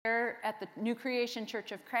at the New Creation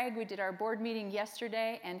Church of Craig. We did our board meeting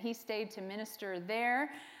yesterday, and he stayed to minister there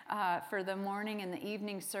for the morning and the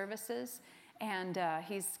evening services. And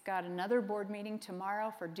he's got another board meeting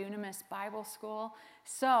tomorrow for Dunamis Bible School.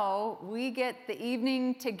 So we get the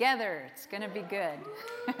evening together. It's going to be good.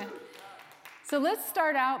 So let's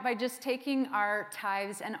start out by just taking our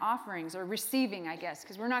tithes and offerings, or receiving, I guess,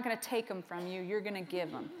 because we're not going to take them from you. You're going to give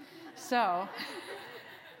them. So,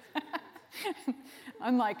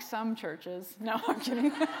 unlike some churches. No, I'm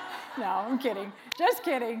kidding. No, I'm kidding. Just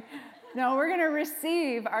kidding. No, we're going to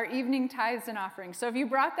receive our evening tithes and offerings. So if you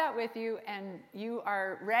brought that with you and you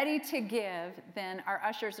are ready to give, then our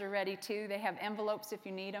ushers are ready too. They have envelopes if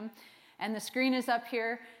you need them. And the screen is up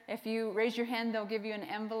here. If you raise your hand, they'll give you an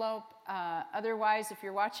envelope. Otherwise, if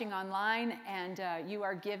you're watching online and you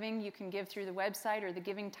are giving, you can give through the website or the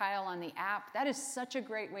giving tile on the app. That is such a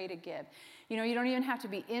great way to give. You know, you don't even have to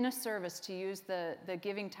be in a service to use the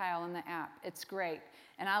giving tile in the app. It's great.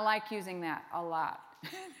 And I like using that a lot.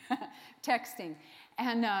 Texting.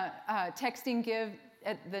 And texting give,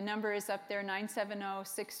 the number is up there,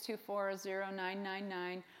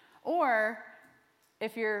 970-624-0999. Or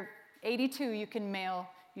if you're 82, you can mail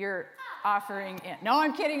your offering in. No,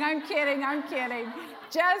 I'm kidding.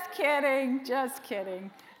 Just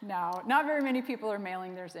kidding. No, not very many people are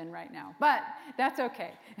mailing theirs in right now, but that's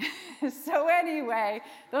okay. So anyway,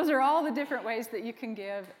 those are all the different ways that you can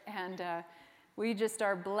give, and we just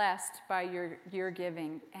are blessed by your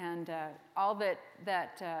giving and all that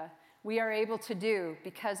we are able to do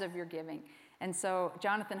because of your giving. And so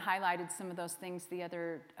Jonathan highlighted some of those things the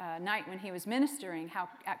other night when he was ministering, how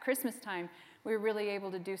at Christmas time we were really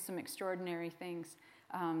able to do some extraordinary things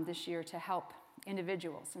this year to help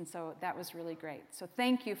individuals. And so that was really great. So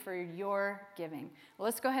thank you for your giving. Well,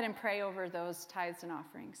 let's go ahead and pray over those tithes and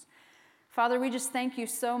offerings. Father, we just thank you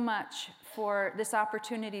so much for this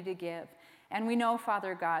opportunity to give. And we know,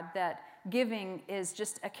 Father God, that giving is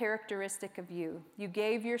just a characteristic of you. You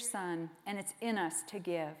gave your Son, and it's in us to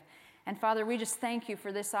give. And Father, we just thank you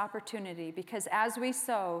for this opportunity, because as we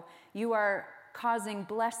sow, you are causing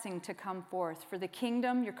blessing to come forth. For the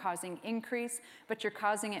kingdom, you're causing increase, but you're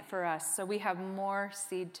causing it for us, so we have more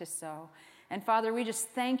seed to sow. And Father, we just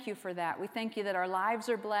thank you for that. We thank you that our lives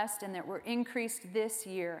are blessed and that we're increased this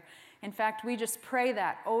year. In fact, we just pray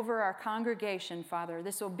that over our congregation, Father.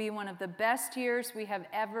 This will be one of the best years we have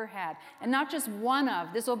ever had. And not just one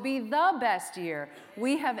of, this will be the best year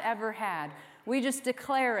we have ever had. We just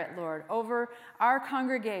declare it, Lord, over our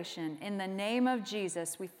congregation. In the name of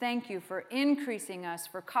Jesus, we thank you for increasing us,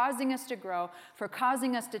 for causing us to grow, for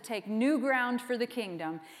causing us to take new ground for the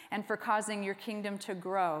kingdom, and for causing your kingdom to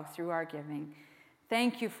grow through our giving.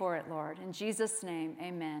 Thank you for it, Lord. In Jesus' name,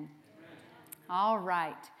 amen. All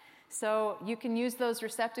right. So you can use those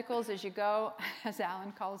receptacles as you go, as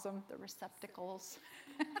Alan calls them, the receptacles.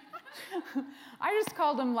 I just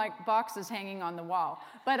called them like boxes hanging on the wall,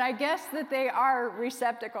 but I guess that they are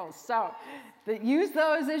receptacles. So use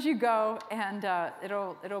those as you go, and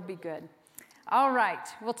it'll be good. All right.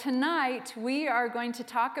 Well, tonight we are going to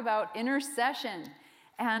talk about intercession.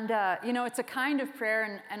 And, it's a kind of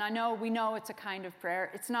prayer, and we know it's a kind of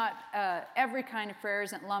prayer. It's not, every kind of prayer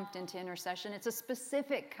isn't lumped into intercession. It's a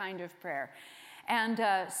specific kind of prayer. And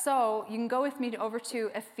so you can go with me over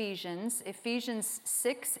to Ephesians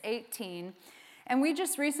 6:18. And we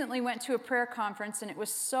just recently went to a prayer conference, and it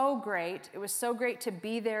was so great. It was so great to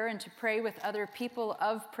be there and to pray with other people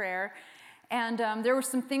of prayer. And there were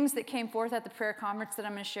some things that came forth at the prayer conference that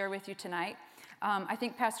I'm going to share with you tonight. I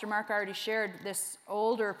think Pastor Mark already shared this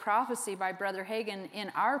older prophecy by Brother Hagin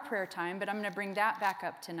in our prayer time, but I'm going to bring that back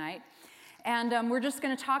up tonight. And we're just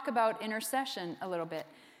going to talk about intercession a little bit.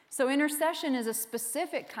 So intercession is a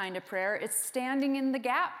specific kind of prayer. It's standing in the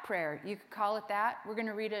gap prayer. You could call it that. We're going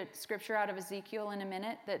to read a scripture out of Ezekiel in a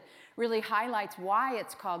minute that really highlights why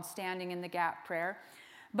it's called standing in the gap prayer.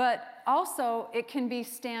 But also it can be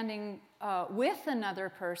standing with another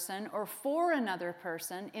person or for another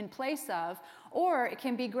person in place of, or it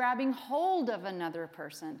can be grabbing hold of another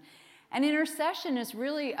person. And intercession is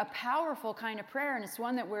really a powerful kind of prayer, and it's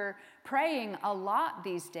one that we're praying a lot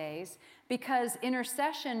these days, because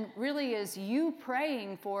intercession really is you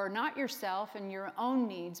praying for not yourself and your own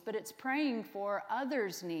needs, but it's praying for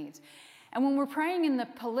others' needs. And when we're praying in the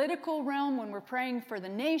political realm, when we're praying for the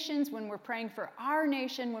nations, when we're praying for our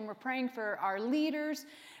nation, when we're praying for our leaders,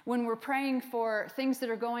 when we're praying for things that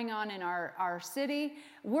are going on in our city,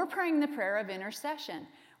 we're praying the prayer of intercession.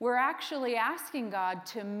 We're actually asking God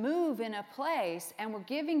to move in a place, and we're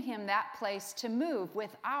giving him that place to move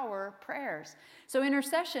with our prayers. So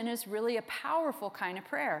intercession is really a powerful kind of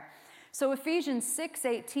prayer. So Ephesians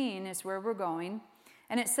 6:18 is where we're going.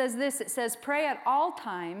 And it says this, it says, pray at all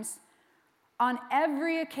times, on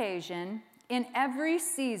every occasion, in every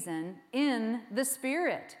season, in the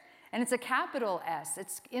Spirit. And it's a capital S.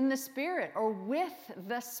 It's in the Spirit, or with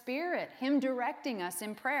the Spirit, Him directing us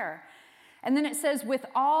in prayer. And then it says, with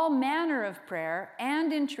all manner of prayer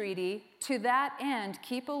and entreaty, to that end,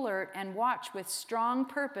 keep alert and watch with strong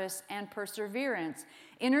purpose and perseverance,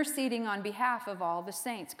 interceding on behalf of all the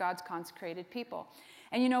saints, God's consecrated people.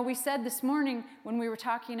 And we said this morning when we were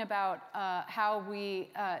talking about how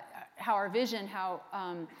our vision,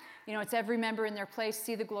 it's every member in their place,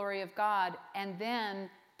 see the glory of God, and then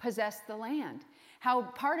possess the land. How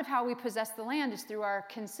part of how we possess the land is through our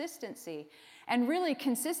consistency. And really,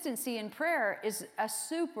 consistency in prayer is a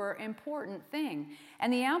super important thing.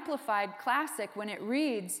 And the Amplified Classic, when it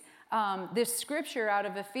reads this scripture out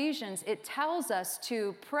of Ephesians, it tells us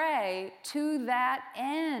to pray to that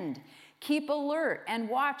end. Keep alert and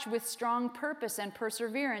watch with strong purpose and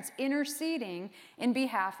perseverance, interceding in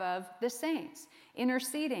behalf of the saints.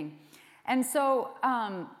 Interceding. And so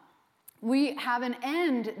we have an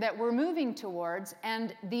end that we're moving towards,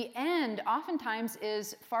 and the end oftentimes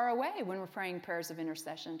is far away when we're praying prayers of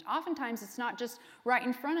intercession. Oftentimes it's not just right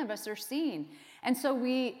in front of us or seen. And so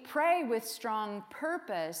we pray with strong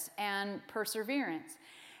purpose and perseverance.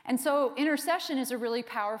 And so intercession is a really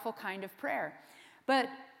powerful kind of prayer. But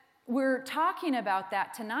we're talking about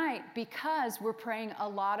that tonight because we're praying a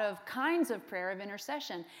lot of kinds of prayer of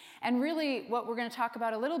intercession. And really what we're going to talk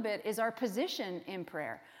about a little bit is our position in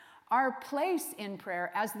prayer. Our place in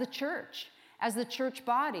prayer as the church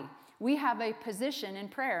body. We have a position in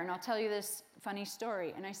prayer. And I'll tell you this funny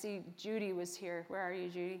story. And I see Judy was here. Where are you,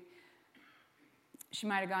 Judy? She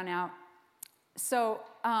might have gone out. So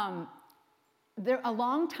a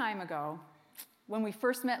long time ago, when we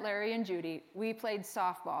first met Larry and Judy, we played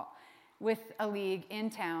softball with a league in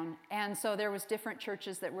town. And so there was different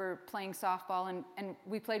churches that were playing softball, and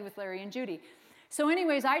we played with Larry and Judy. So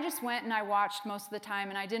anyways, I just went and I watched most of the time,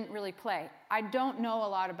 and I didn't really play. I don't know a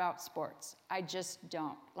lot about sports. I just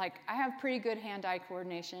don't. Like, I have pretty good hand-eye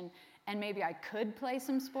coordination, and maybe I could play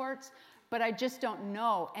some sports, but I just don't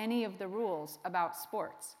know any of the rules about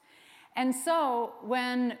sports. And so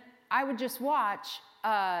when I would just watch,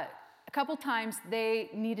 a couple times they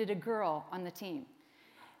needed a girl on the team.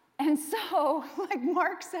 And so, like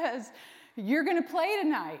Mark says, you're going to play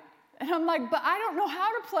tonight. And I'm like, but I don't know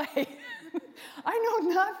how to play. I know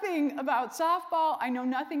nothing about softball. I know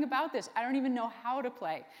nothing about this. I don't even know how to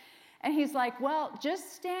play. And he's like, well,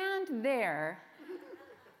 just stand there.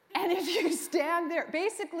 And if you stand there,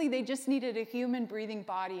 basically they just needed a human breathing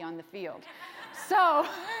body on the field. So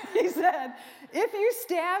he said, if you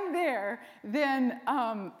stand there, then,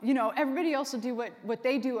 everybody else will do what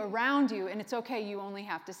they do around you, and it's okay, you only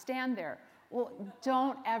have to stand there. Well,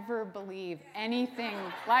 don't ever believe anything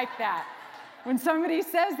like that. When somebody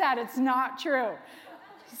says that, it's not true.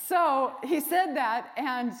 So he said that,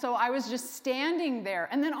 and so I was just standing there,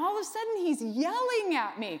 and then all of a sudden he's yelling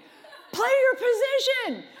at me, play your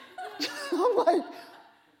position! I'm like,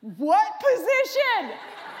 what position?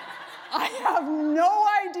 I have no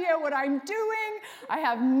idea what I'm doing. I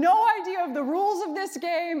have no idea of the rules of this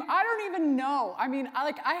game. I don't even know. I mean,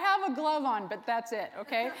 I have a glove on, but that's it,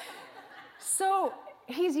 okay? So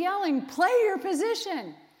he's yelling, play your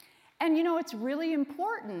position. And it's really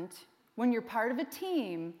important when you're part of a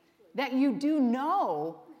team that you do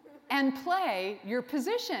know and play your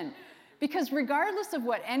position. Because regardless of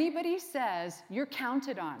what anybody says, you're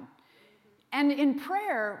counted on. And in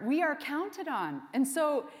prayer, we are counted on. And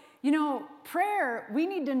so, prayer, we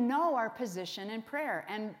need to know our position in prayer.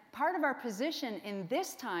 And part of our position in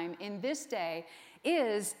this time, in this day,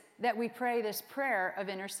 is that we pray this prayer of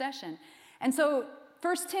intercession. And so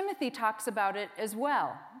 1 Timothy talks about it as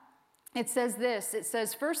well. It says this, it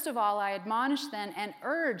says, first of all, I admonish then and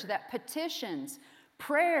urge that petitions,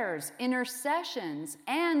 prayers, intercessions,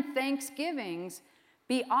 and thanksgivings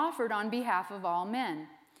be offered on behalf of all men.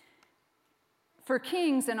 For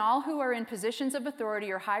kings and all who are in positions of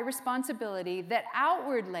authority or high responsibility, that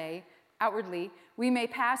outwardly we may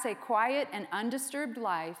pass a quiet and undisturbed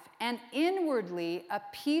life, and inwardly a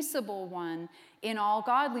peaceable one in all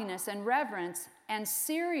godliness and reverence and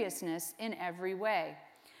seriousness in every way.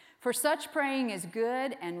 For such praying is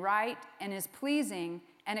good and right and is pleasing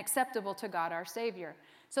and acceptable to God our Savior.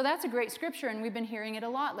 So that's a great scripture, and we've been hearing it a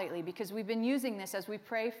lot lately because we've been using this as we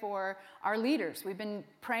pray for our leaders. We've been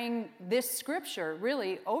praying this scripture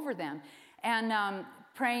really over them and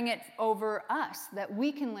praying it over us, that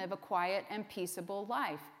we can live a quiet and peaceable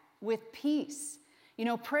life with peace.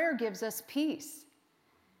 Prayer gives us peace.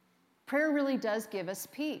 Prayer really does give us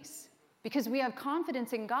peace. because we have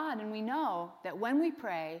confidence in God and we know that when we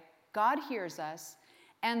pray, God hears us,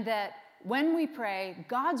 and that when we pray,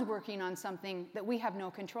 God's working on something that we have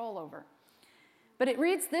no control over. But it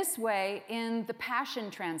reads this way in the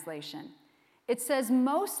Passion Translation. It says,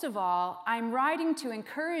 most of all, I'm writing to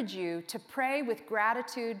encourage you to pray with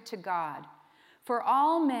gratitude to God for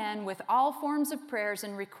all men with all forms of prayers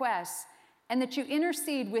and requests, and that you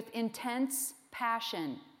intercede with intense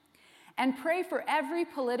passion. And pray for every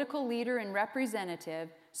political leader and representative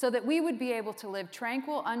so that we would be able to live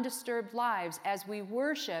tranquil, undisturbed lives as we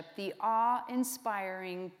worship the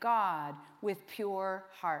awe-inspiring God with pure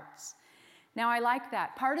hearts. Now, I like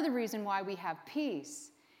that. Part of the reason why we have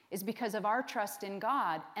peace is because of our trust in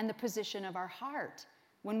God and the position of our heart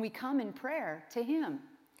when we come in prayer to Him.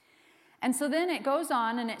 And so then it goes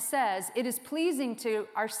on and it says, it is pleasing to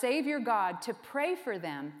our Savior God to pray for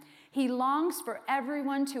them. He longs for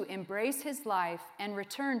everyone to embrace His life and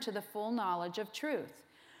return to the full knowledge of truth.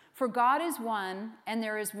 For God is one, and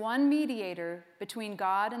there is one mediator between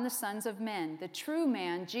God and the sons of men, the true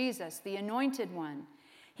man, Jesus, the anointed one.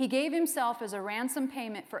 He gave Himself as a ransom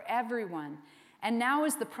payment for everyone, and now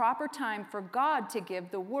is the proper time for God to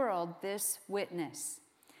give the world this witness.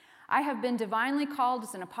 I have been divinely called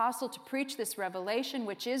as an apostle to preach this revelation,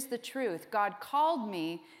 which is the truth. God called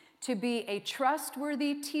me to be a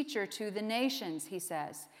trustworthy teacher to the nations, he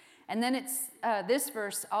says. And then it's this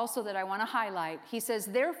verse also that I want to highlight. He says,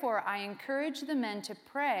 therefore, I encourage the men to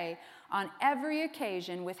pray on every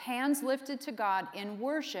occasion with hands lifted to God in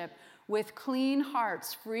worship, with clean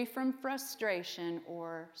hearts, free from frustration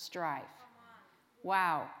or strife.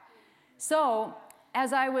 Wow. So,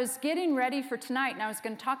 as I was getting ready for tonight, and I was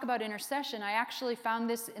going to talk about intercession, I actually found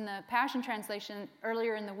this in the Passion Translation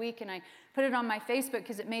earlier in the week, and I put it on my Facebook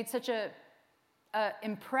because it made such a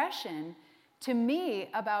impression to me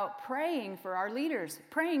about praying for our leaders,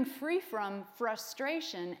 praying free from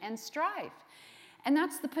frustration and strife. And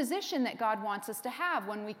that's the position that God wants us to have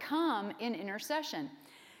when we come in intercession.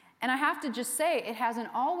 And I have to just say, it hasn't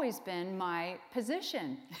always been my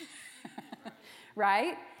position,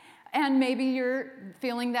 right? And maybe you're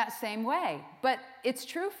feeling that same way, but it's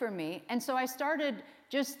true for me. And so I started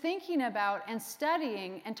just thinking about and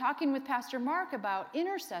studying and talking with Pastor Mark about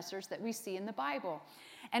intercessors that we see in the Bible.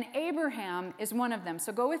 And Abraham is one of them.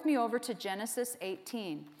 So go with me over to Genesis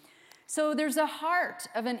 18. So there's a heart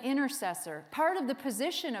of an intercessor. Part of the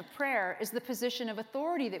position of prayer is the position of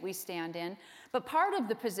authority that we stand in, but part of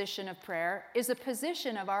the position of prayer is a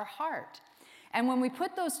position of our heart. And when we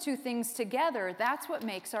put those two things together, that's what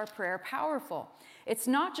makes our prayer powerful. It's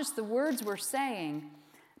not just the words we're saying,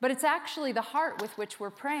 but it's actually the heart with which we're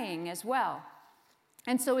praying as well.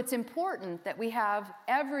 And so it's important that we have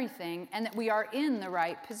everything and that we are in the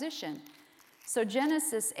right position. So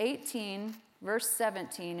Genesis 18, verse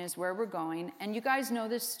 17 is where we're going, and you guys know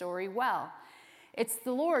this story well. It's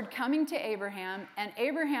the Lord coming to Abraham, and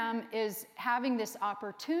Abraham is having this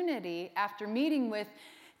opportunity after meeting with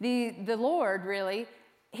the Lord, really.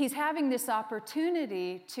 He's having this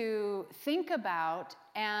opportunity to think about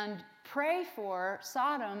and pray for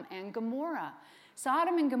Sodom and Gomorrah.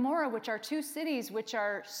 Sodom and Gomorrah, which are two cities which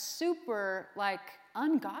are super,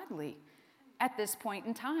 ungodly at this point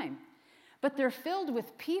in time. But they're filled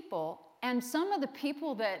with people, and some of the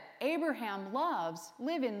people that Abraham loves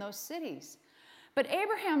live in those cities. But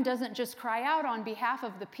Abraham doesn't just cry out on behalf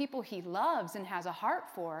of the people he loves and has a heart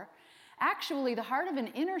for. Actually, the heart of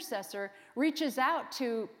an intercessor reaches out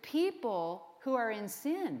to people who are in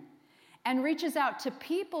sin and reaches out to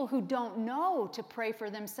people who don't know to pray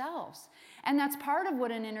for themselves. And that's part of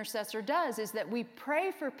what an intercessor does, is that we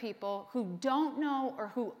pray for people who don't know or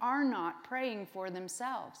who are not praying for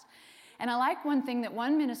themselves. And I like one thing that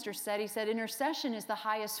one minister said. He said, intercession is the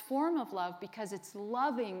highest form of love because it's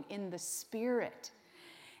loving in the spirit.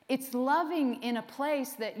 It's loving in a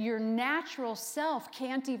place that your natural self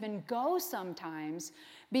can't even go sometimes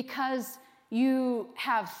because you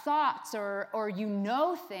have thoughts or you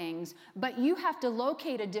know things, but you have to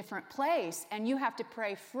locate a different place and you have to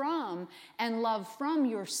pray from and love from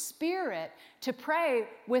your spirit to pray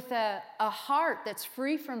with a heart that's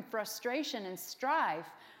free from frustration and strife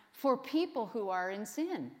for people who are in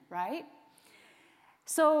sin, right?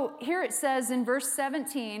 So here it says in verse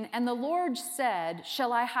 17, and the Lord said,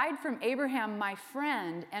 shall I hide from Abraham my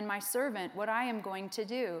friend and my servant what I am going to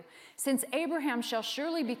do? Since Abraham shall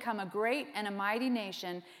surely become a great and a mighty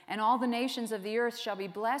nation, and all the nations of the earth shall be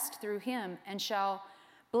blessed through him and shall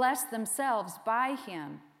bless themselves by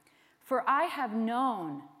him. For I have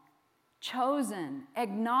known, chosen,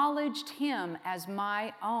 acknowledged him as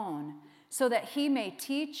my own, so that he may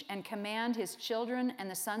teach and command his children and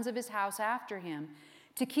the sons of his house after him.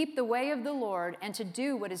 to keep the way of the Lord and to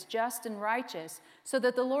do what is just and righteous, so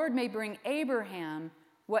that the Lord may bring Abraham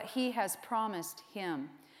what he has promised him.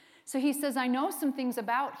 So he says, I know some things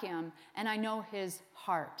about him, and I know his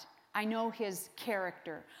heart. I know his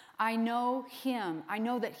character. I know him. I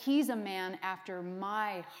know that he's a man after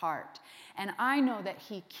my heart. And I know that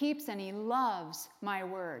he keeps and he loves my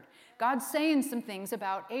word. God's saying some things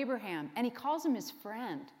about Abraham, and he calls him his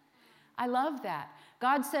friend. I love that.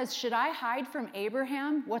 God says, should I hide from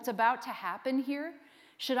Abraham what's about to happen here?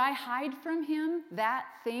 Should I hide from him that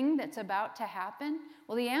thing that's about to happen?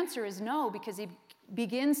 Well, the answer is no, because he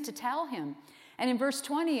begins to tell him. And in verse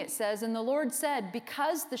 20 it says, and the Lord said,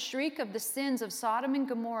 because the shriek of the sins of Sodom and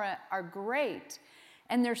Gomorrah are great,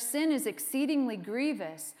 and their sin is exceedingly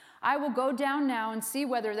grievous, I will go down now and see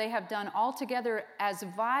whether they have done altogether as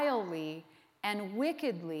vilely and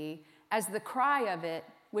wickedly as the cry of it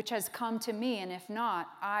which has come to me, and if not,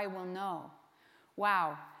 I will know.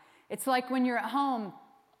 Wow. It's like when you're at home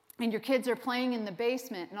and your kids are playing in the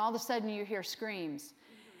basement, and all of a sudden you hear screams,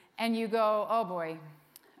 and you go, oh boy,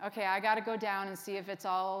 okay, I got to go down and see if it's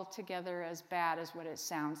all together as bad as what it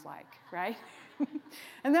sounds like, right?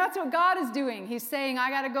 And that's what God is doing. He's saying, I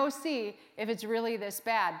got to go see if it's really this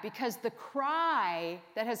bad, because the cry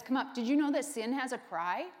that has come up, did you know that sin has a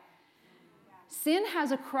cry? Sin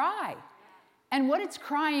has a cry. And what it's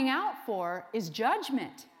crying out for is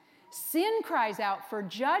judgment. Sin cries out for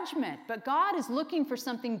judgment, but God is looking for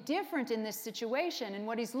something different in this situation, and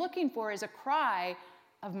what he's looking for is a cry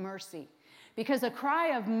of mercy. Because a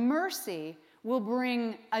cry of mercy will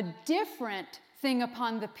bring a different thing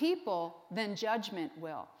upon the people than judgment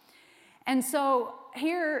will. And so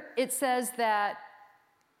here it says that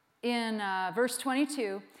in verse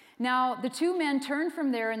 22, now the two men turned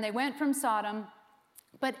from there and they went from Sodom,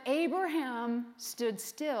 but Abraham stood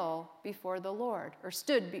still before the Lord, or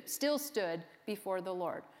still stood before the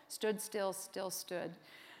Lord. Stood still stood.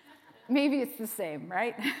 Maybe it's the same,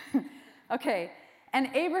 right? Okay. And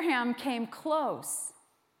Abraham came close.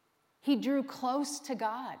 He drew close to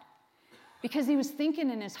God because he was thinking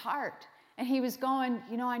in his heart. And he was going,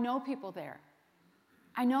 you know, I know people there.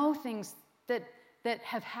 I know things that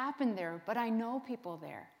have happened there, but I know people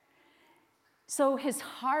there. So his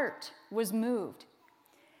heart was moved.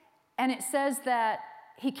 And it says that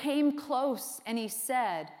he came close and he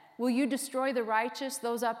said, will you destroy the righteous,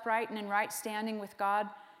 those upright and in right standing with God,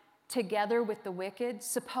 together with the wicked?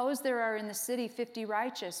 Suppose there are in the city 50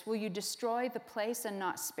 righteous. Will you destroy the place and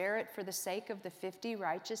not spare it for the sake of the 50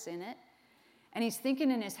 righteous in it? And he's thinking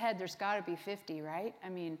in his head, there's got to be 50, right? I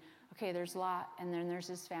mean, okay, there's Lot, and then there's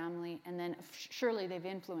his family, and then surely they've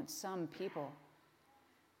influenced some people.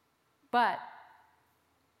 But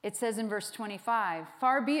it says in verse 25,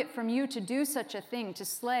 far be it from you to do such a thing, to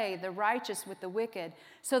slay the righteous with the wicked,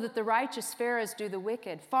 so that the righteous fare as do the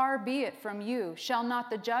wicked. Far be it from you. Shall not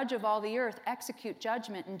the judge of all the earth execute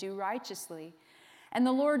judgment and do righteously? And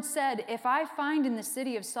the Lord said, if I find in the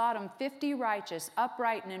city of Sodom 50 righteous,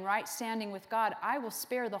 upright and in right standing with God, I will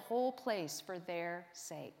spare the whole place for their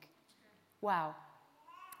sake. Wow.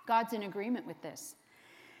 God's in agreement with this.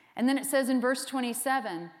 And then it says in verse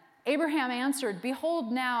 27, Abraham answered,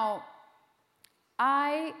 behold now,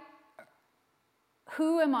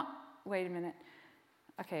 who am I? Wait a minute.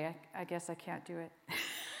 Okay, I guess I can't do it.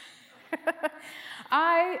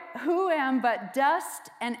 I, who am but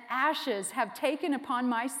dust and ashes, have taken upon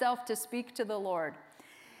myself to speak to the Lord.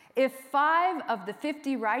 If 5 of the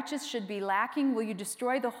 50 righteous should be lacking, will you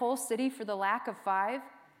destroy the whole city for the lack of 5?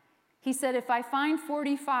 He said, if I find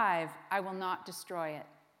 45, I will not destroy it.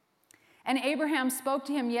 And Abraham spoke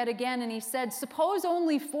to him yet again, and he said, suppose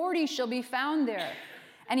only 40 shall be found there.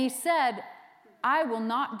 And he said, I will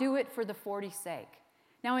not do it for the 40's sake.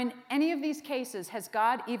 Now, in any of these cases, has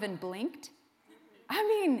God even blinked? I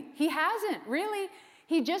mean, he hasn't, really.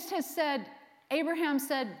 He just has said, Abraham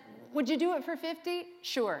said, would you do it for 50?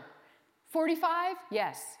 Sure. 45?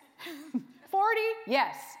 Yes. 40?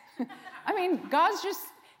 Yes. I mean,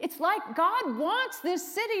 it's like God wants this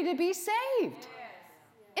city to be saved.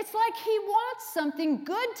 It's like he wants something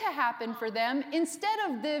good to happen for them instead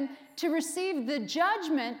of them to receive the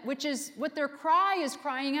judgment, which is what their cry is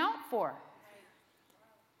crying out for.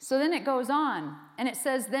 So then it goes on, and it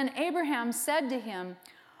says, then Abraham said to him,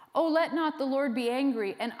 oh, let not the Lord be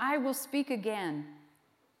angry, and I will speak again.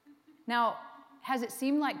 Now, has it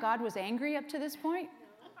seemed like God was angry up to this point?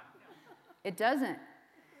 It doesn't.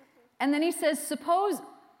 And then he says, suppose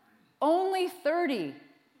only 30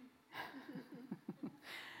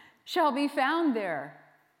 shall be found there.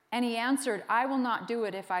 And he answered, I will not do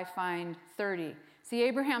it if I find 30. See,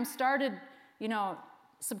 Abraham started,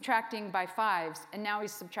 subtracting by 5s, and now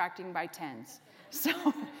he's subtracting by 10s. So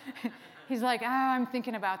he's like, I'm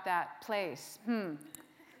thinking about that place.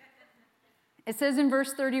 It says in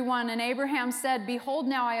verse 31, and Abraham said, behold,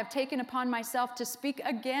 now I have taken upon myself to speak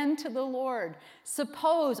again to the Lord.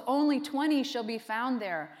 Suppose only 20 shall be found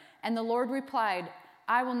there. And the Lord replied,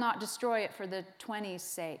 I will not destroy it for the 20's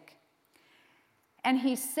sake. And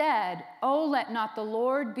he said, oh, let not the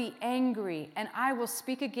Lord be angry, and I will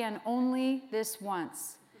speak again only this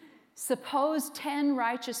once. Suppose 10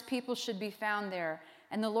 righteous people should be found there.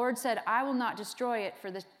 And the Lord said, I will not destroy it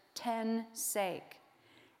for the 10's sake.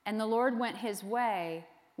 And the Lord went his way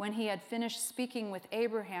when he had finished speaking with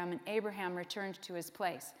Abraham, and Abraham returned to his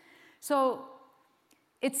place. So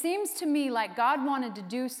it seems to me like God wanted to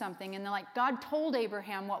do something, and like God told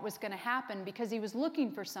Abraham what was going to happen because he was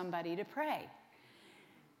looking for somebody to pray.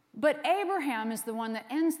 But Abraham is the one that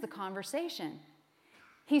ends the conversation.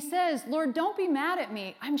 He says, Lord, don't be mad at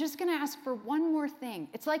me. I'm just going to ask for one more thing.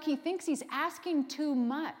 It's like he thinks he's asking too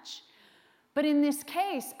much. But in this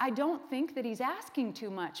case, I don't think that he's asking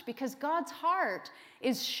too much, because God's heart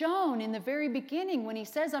is shown in the very beginning when he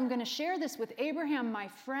says, I'm going to share this with Abraham, my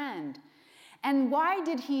friend. And why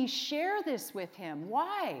did he share this with him?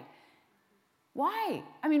 Why? Why?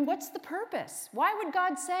 I mean, what's the purpose? Why would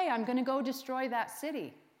God say, I'm going to go destroy that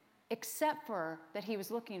city? Except for that he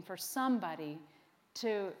was looking for somebody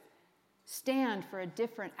to stand for a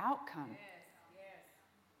different outcome.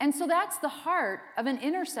 And so that's the heart of an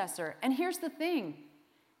intercessor. And here's the thing.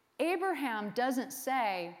 Abraham doesn't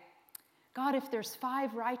say, God, if there's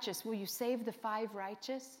 5 righteous, will you save the 5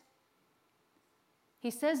 righteous? He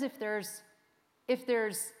says if there's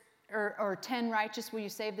 10 righteous, will you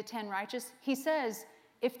save the 10 righteous? He says,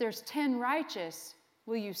 if there's 10 righteous,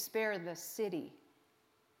 will you spare the city?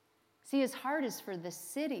 See, his heart is for the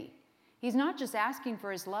city. He's not just asking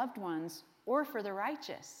for his loved ones or for the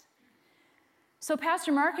righteous. So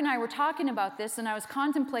Pastor Mark and I were talking about this, and I was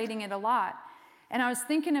contemplating it a lot. And I was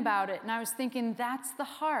thinking about it, and I was thinking, that's the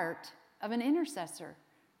heart of an intercessor.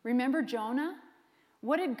 Remember Jonah?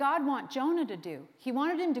 What did God want Jonah to do? He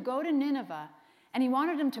wanted him to go to Nineveh, and he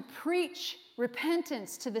wanted him to preach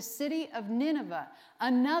repentance to the city of Nineveh,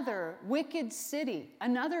 another wicked city,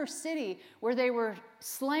 another city where they were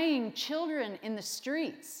slaying children in the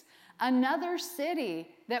streets, another city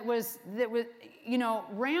that was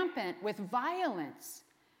rampant with violence.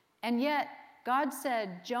 And yet God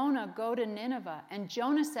said, Jonah, go to Nineveh. And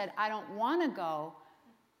Jonah said, I don't want to go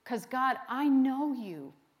because God, I know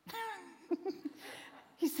you.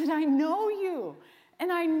 He said, I know you.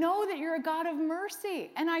 And I know that you're a God of mercy.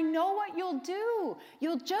 And I know what you'll do.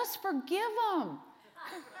 You'll just forgive them.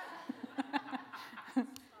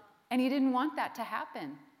 And he didn't want that to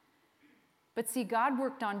happen. But see, God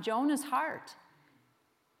worked on Jonah's heart.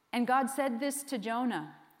 And God said this to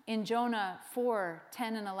Jonah in Jonah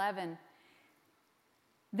 4:10 and 11.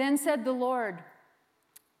 Then said the Lord,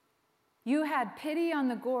 you had pity on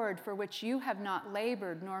the gourd for which you have not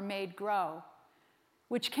labored nor made grow,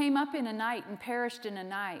 which came up in a night and perished in a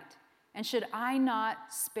night. And should I not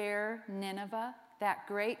spare Nineveh, that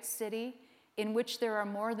great city, in which there are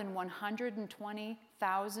more than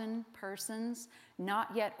 120,000 persons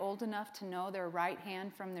not yet old enough to know their right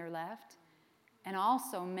hand from their left, and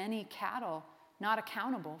also many cattle not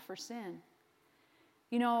accountable for sin?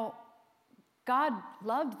 You know, God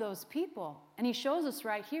loved those people, and he shows us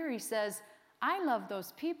right here. He says, I love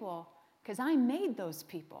those people because I made those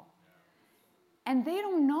people. And they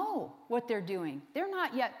don't know what they're doing. They're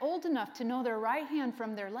not yet old enough to know their right hand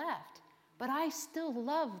from their left, but I still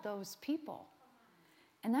love those people.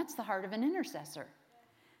 And that's the heart of an intercessor.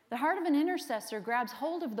 The heart of an intercessor grabs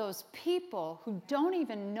hold of those people who don't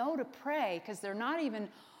even know to pray because they're not even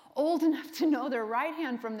old enough to know their right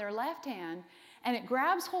hand from their left hand, and it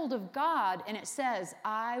grabs hold of God and it says,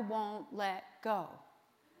 I won't let go.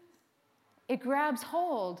 It grabs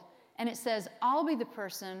hold and it says, I'll be the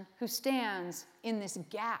person who stands in this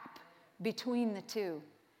gap between the two.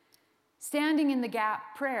 Standing in the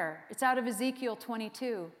gap prayer. It's out of Ezekiel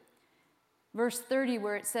 22, verse 30,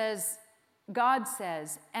 where it says, God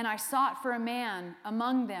says, and I sought for a man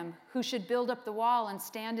among them who should build up the wall and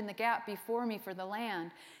stand in the gap before me for the land,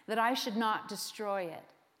 that I should not destroy it.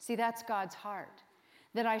 See, that's God's heart,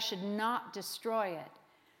 that I should not destroy it.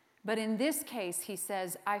 But in this case, he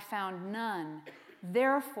says, I found none.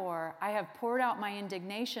 Therefore, I have poured out my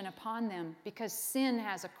indignation upon them, because sin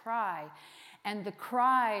has a cry, and the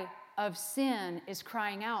cry of sin is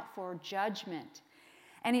crying out for judgment.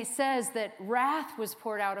 And it says that wrath was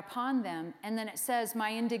poured out upon them, and then it says,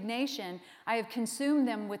 my indignation, I have consumed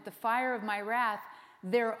them with the fire of my wrath.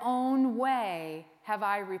 Their own way have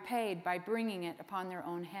I repaid by bringing it upon their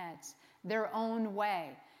own heads. Their own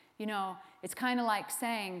way. You know, it's kind of like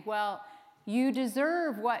saying, well, you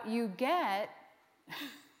deserve what you get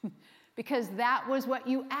because that was what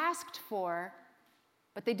you asked for,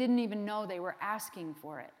 but they didn't even know they were asking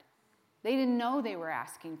for it. They didn't know they were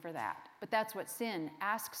asking for that, but that's what sin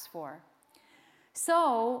asks for.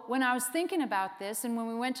 So when I was thinking about this, and when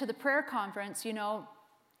we went to the prayer conference, you know,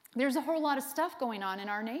 there's a whole lot of stuff going on in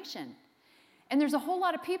our nation. And there's a whole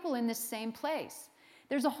lot of people in this same place.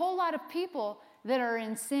 There's a whole lot of people that are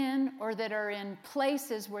in sin or that are in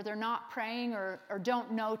places where they're not praying or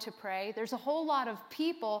don't know to pray. There's a whole lot of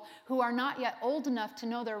people who are not yet old enough to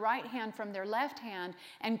know their right hand from their left hand,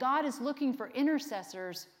 and God is looking for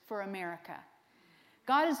intercessors for America.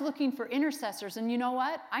 God is looking for intercessors, and you know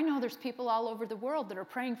what? I know there's people all over the world that are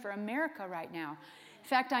praying for America right now. In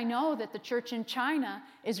fact, I know that the church in China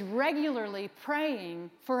is regularly praying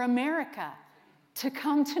for America to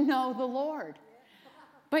come to know the Lord.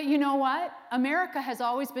 But you know what? America has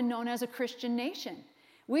always been known as a Christian nation.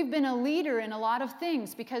 We've been a leader in a lot of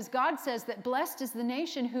things because God says that blessed is the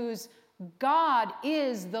nation whose God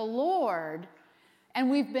is the Lord. And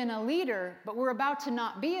we've been a leader, but we're about to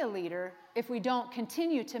not be a leader if we don't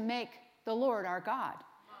continue to make the Lord our God.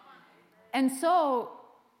 And so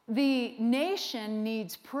the nation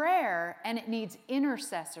needs prayer and it needs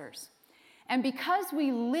intercessors. And because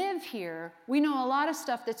we live here, we know a lot of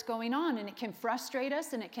stuff that's going on, and it can frustrate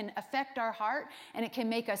us, and it can affect our heart, and it can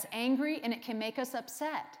make us angry, and it can make us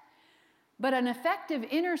upset. But an effective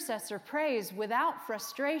intercessor prays without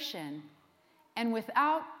frustration and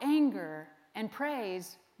without anger, and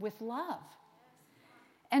prays with love.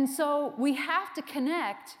 And so we have to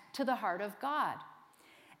connect to the heart of God.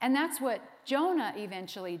 And that's what Jonah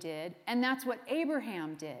eventually did, and that's what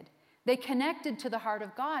Abraham did. They connected to the heart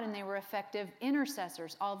of God, and they were effective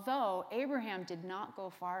intercessors, although Abraham did not go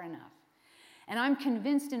far enough. And I'm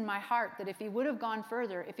convinced in my heart that if he would have gone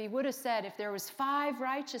further, if he would have said, if there was 5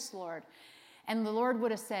 righteous, Lord, and the Lord would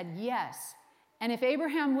have said, yes. And if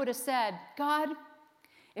Abraham would have said, God,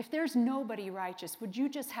 if there's nobody righteous, would you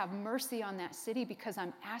just have mercy on that city because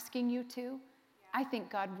I'm asking you to? I think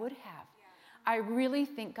God would have. I really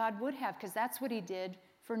think God would have, because that's what he did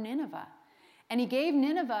for Nineveh. And he gave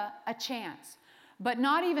Nineveh a chance. But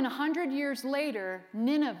not even 100 years later,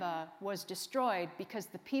 Nineveh was destroyed because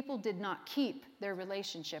the people did not keep their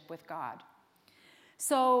relationship with God.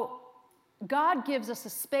 So God gives us a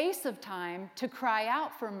space of time to cry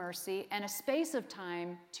out for mercy and a space of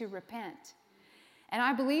time to repent. And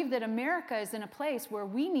I believe that America is in a place where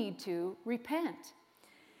we need to repent.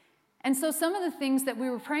 And so some of the things that we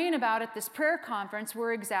were praying about at this prayer conference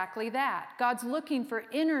were exactly that. God's looking for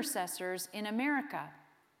intercessors in America.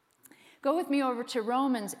 Go with me over to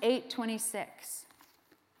Romans 8:26.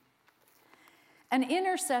 An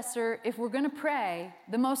intercessor, if we're going to pray,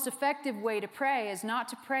 the most effective way to pray is not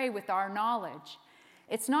to pray with our knowledge.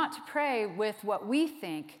 It's not to pray with what we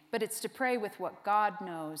think, but it's to pray with what God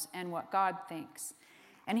knows and what God thinks.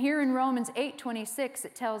 And here in Romans 8:26,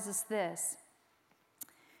 it tells us this.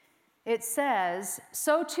 It says,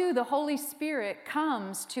 so too the Holy Spirit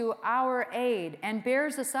comes to our aid and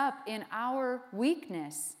bears us up in our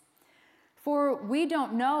weakness. For we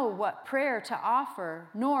don't know what prayer to offer,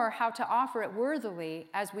 nor how to offer it worthily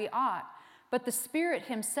as we ought. But the Spirit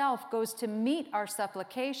himself goes to meet our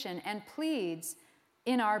supplication and pleads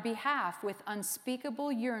in our behalf with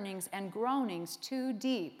unspeakable yearnings and groanings too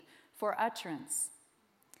deep for utterance.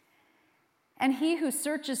 And he who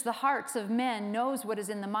searches the hearts of men knows what is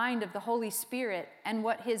in the mind of the Holy Spirit and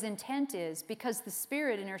what his intent is, because the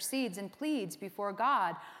Spirit intercedes and pleads before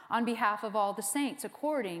God on behalf of all the saints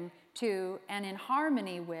according to and in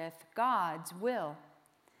harmony with God's will.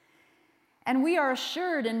 And we are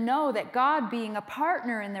assured and know that God, being a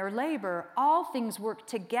partner in their labor, all things work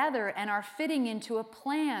together and are fitting into a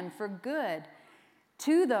plan for good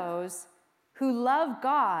to those who love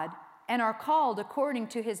God and are called according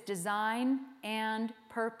to his design and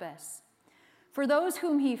purpose. For those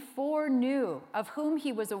whom he foreknew, of whom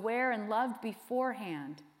he was aware and loved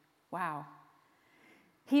beforehand, wow,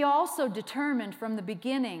 he also determined from the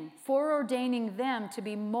beginning, foreordaining them to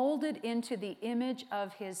be molded into the image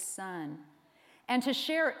of his Son, and to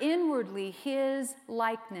share inwardly his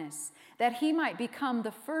likeness, that he might become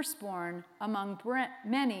the firstborn among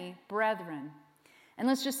many brethren. And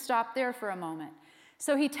let's just stop there for a moment.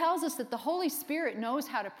 So he tells us that the Holy Spirit knows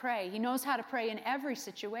how to pray. He knows how to pray in every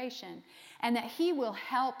situation, and that he will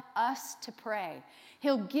help us to pray.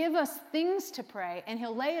 He'll give us things to pray, and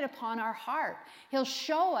he'll lay it upon our heart. He'll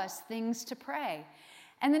show us things to pray.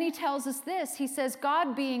 And then he tells us this. He says,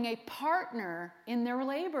 God being a partner in their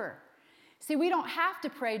labor. See, we don't have to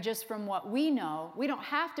pray just from what we know. We don't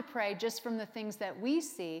have to pray just from the things that we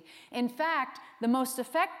see. In fact, the most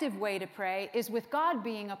effective way to pray is with God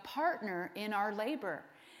being a partner in our labor,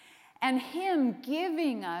 and Him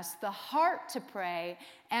giving us the heart to pray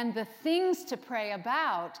and the things to pray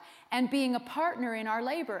about, and being a partner in our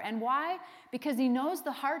labor. And why? Because He knows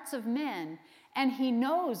the hearts of men, and He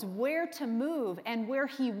knows where to move and where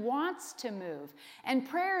He wants to move. And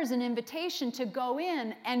prayer is an invitation to go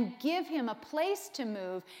in and give Him a place to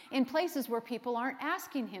move in places where people aren't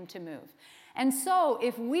asking Him to move. And so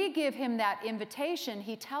if we give Him that invitation,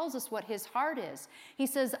 He tells us what His heart is. He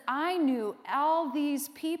says, I knew all these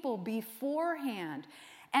people beforehand,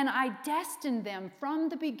 and I destined them from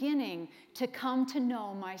the beginning to come to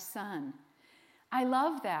know my Son. I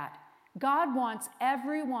love that. God wants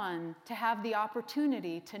everyone to have the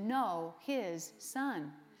opportunity to know His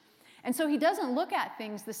Son. And so He doesn't look at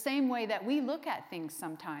things the same way that we look at things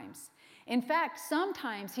sometimes. In fact,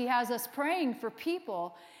 sometimes He has us praying for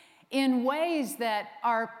people in ways that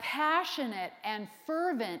are passionate and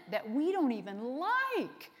fervent that we don't even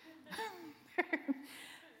like.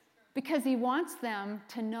 Because He wants them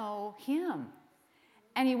to know Him.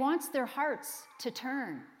 And He wants their hearts to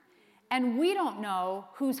turn. And we don't know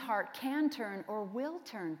whose heart can turn or will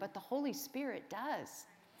turn, but the Holy Spirit does.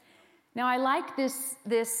 Now, I like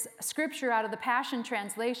this scripture out of the Passion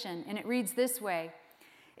Translation, and it reads this way.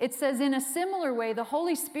 It says, in a similar way, the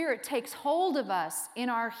Holy Spirit takes hold of us in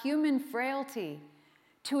our human frailty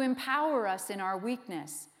to empower us in our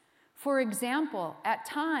weakness. For example, at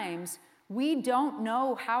times, we don't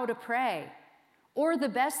know how to pray or the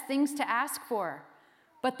best things to ask for.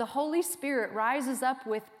 But the Holy Spirit rises up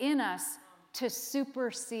within us to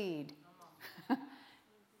supersede.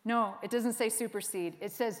 No, it doesn't say supersede.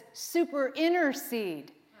 It says super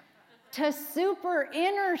intercede. To super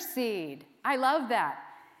intercede. I love that.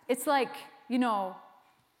 It's like,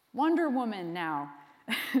 Wonder Woman now.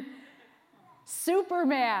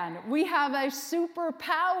 Superman. We have a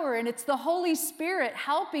superpower, and it's the Holy Spirit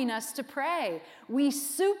helping us to pray. We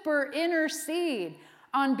super intercede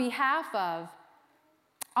on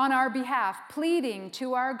our behalf, pleading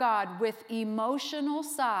to our God with emotional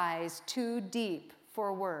sighs too deep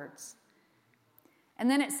for words. And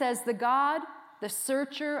then it says, the God, the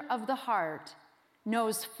searcher of the heart,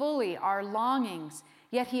 knows fully our longings,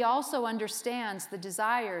 yet He also understands the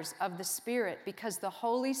desires of the Spirit, because the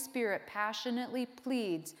Holy Spirit passionately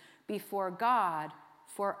pleads before God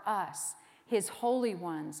for us, His holy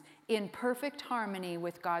ones, in perfect harmony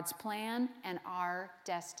with God's plan and our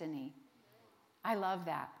destiny. I love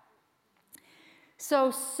that. So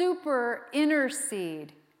super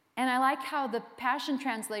intercede. And I like how the Passion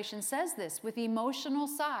Translation says this, with emotional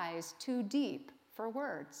sighs too deep for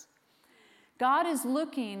words. God is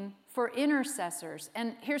looking for intercessors.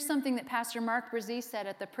 And here's something that Pastor Mark Brzee said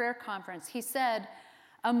at the prayer conference. He said,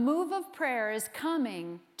 a move of prayer is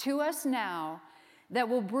coming to us now that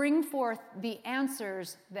will bring forth the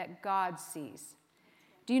answers that God sees.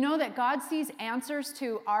 Do you know that God sees answers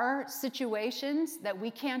to our situations that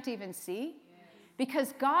we can't even see?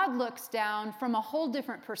 Because God looks down from a whole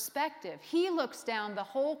different perspective. He looks down the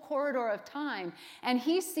whole corridor of time, and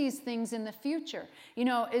He sees things in the future.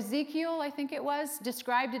 Ezekiel, I think it was,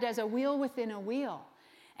 described it as a wheel within a wheel.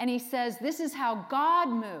 And he says, this is how God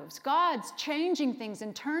moves. God's changing things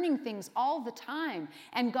and turning things all the time.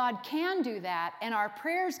 And God can do that, and our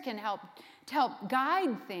prayers can help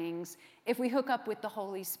guide things if we hook up with the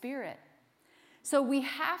Holy Spirit. So we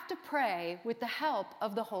have to pray with the help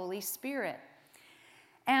of the Holy Spirit.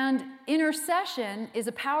 And intercession is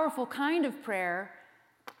a powerful kind of prayer.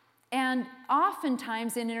 And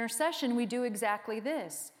oftentimes in intercession, we do exactly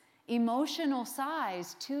this. Emotional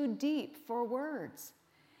sighs too deep for words.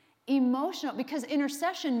 Because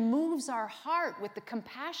intercession moves our heart with the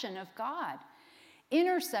compassion of God.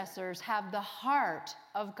 Intercessors have the heart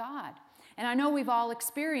of God. And I know we've all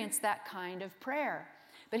experienced that kind of prayer.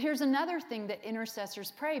 But here's another thing that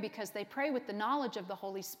intercessors pray, because they pray with the knowledge of the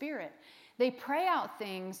Holy Spirit. They pray out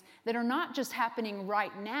things that are not just happening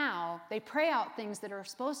right now. They pray out things that are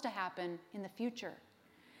supposed to happen in the future.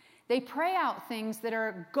 They pray out things that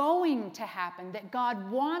are going to happen, that God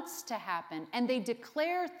wants to happen. And they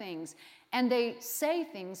declare things, and they say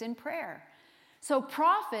things in prayer. So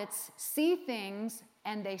prophets see things,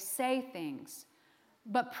 and they say things.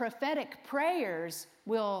 But prophetic prayers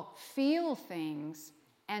will feel things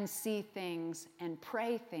and see things and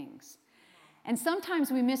pray things. And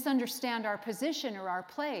sometimes we misunderstand our position or our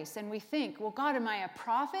place, and we think, well, God, am I a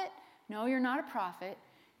prophet? No, you're not a prophet.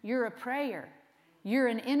 You're a prayer. You're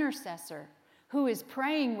an intercessor who is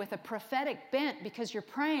praying with a prophetic bent because you're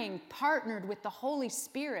praying partnered with the Holy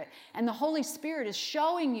Spirit, and the Holy Spirit is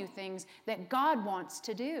showing you things that God wants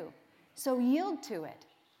to do. So yield to it.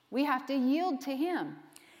 We have to yield to Him.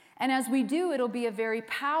 And as we do, it'll be a very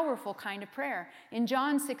powerful kind of prayer. In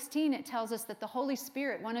John 16, it tells us that the Holy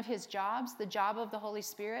Spirit, one of His jobs, the job of the Holy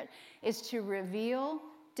Spirit, is to reveal,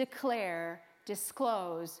 declare,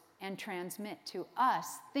 disclose, and transmit to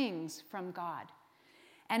us things from God.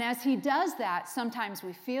 And as He does that, sometimes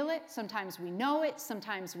we feel it, sometimes we know it,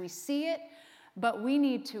 sometimes we see it, but we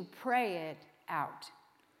need to pray it out.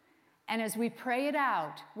 And as we pray it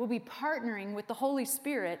out, we'll be partnering with the Holy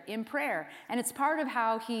Spirit in prayer. And it's part of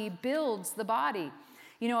how He builds the body.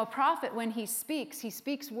 You know, a prophet, when he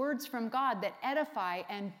speaks words from God that edify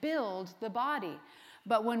and build the body.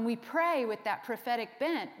 But when we pray with that prophetic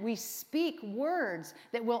bent, we speak words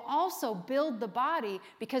that will also build the body,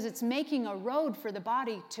 because it's making a road for the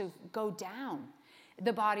body to go down,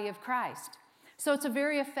 the body of Christ. So it's a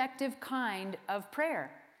very effective kind of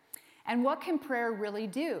prayer. And what can prayer really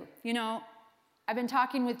do? You know, I've been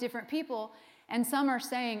talking with different people, and some are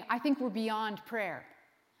saying, I think we're beyond prayer.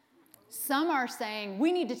 Some are saying,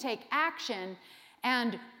 we need to take action,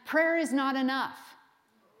 and prayer is not enough.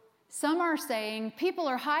 Some are saying, people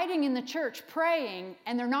are hiding in the church praying,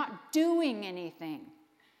 and they're not doing anything.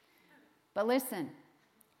 But listen,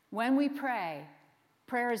 when we pray,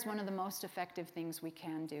 prayer is one of the most effective things we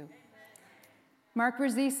can do. Mark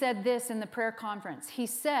Brzee said this in the prayer conference. He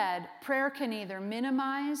said, prayer can either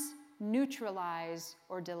minimize, neutralize,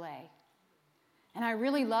 or delay. And I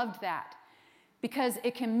really loved that, because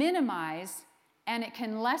it can minimize and it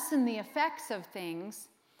can lessen the effects of things.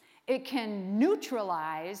 It can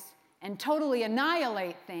neutralize and totally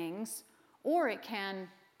annihilate things, or it can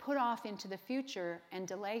put off into the future and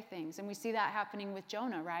delay things. And we see that happening with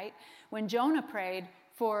Jonah, right? When Jonah prayed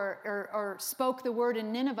or spoke the word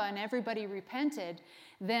in Nineveh and everybody repented,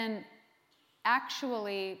 then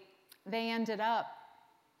actually they ended up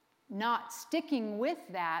not sticking with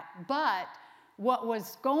that. But what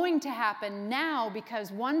was going to happen now,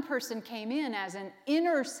 because one person came in as an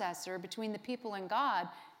intercessor between the people and God,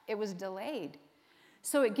 it was delayed.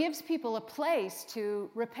 So it gives people a place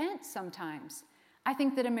to repent sometimes. I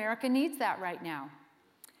think that America needs that right now.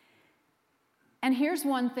 And here's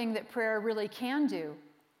one thing that prayer really can do.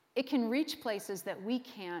 It can reach places that we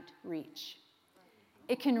can't reach.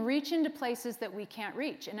 It can reach into places that we can't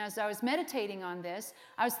reach. And as I was meditating on this,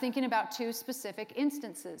 I was thinking about two specific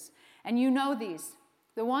instances. And you know these.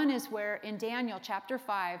 The one is where in Daniel chapter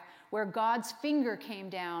 5, where God's finger came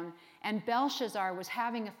down and Belshazzar was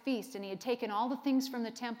having a feast, and he had taken all the things from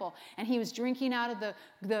the temple, and he was drinking out of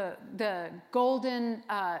the golden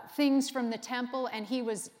things from the temple, and he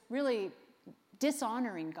was really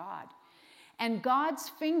dishonoring God. And God's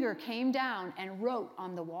finger came down and wrote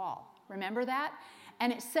on the wall. Remember that?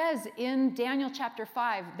 And it says in Daniel chapter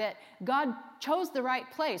 5 that God chose the right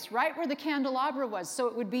place, right where the candelabra was, so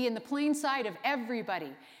it would be in the plain sight of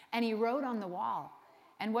everybody. And he wrote on the wall.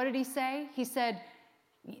 And what did he say? He said,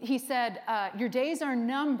 your days are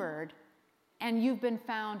numbered and you've been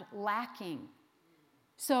found lacking.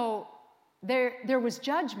 So there was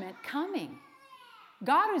judgment coming.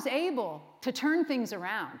 God is able to turn things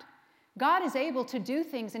around. God is able to do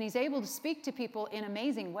things, and he's able to speak to people in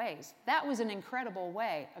amazing ways. That was an incredible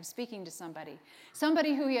way of speaking to somebody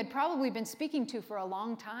who he had probably been speaking to for a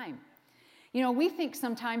long time. You know, we think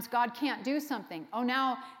sometimes God can't do something. Oh,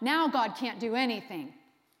 now God can't do anything.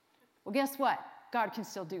 Well, guess what? God can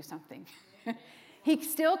still do something. He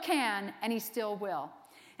still can, and he still will.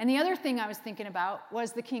 And the other thing I was thinking about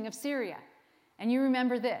was the king of Syria. And you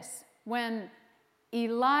remember this. When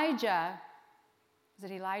Elijah, is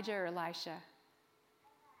it Elijah or Elisha?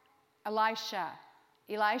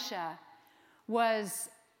 Elisha was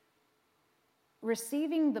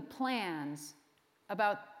receiving the plans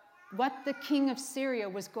about what the king of Syria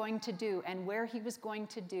was going to do and where he was going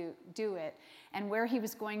to do it and where he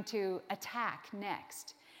was going to attack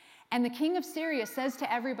next. And the king of Syria says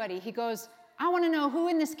to everybody, he goes, I want to know who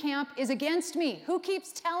in this camp is against me. Who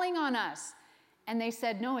keeps telling on us? And they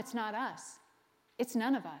said, no, it's not us. It's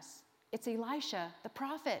none of us. It's Elisha, the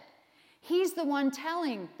prophet. He's the one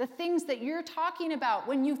telling the things that you're talking about.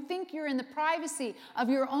 When you think you're in the privacy of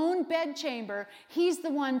your own bedchamber, he's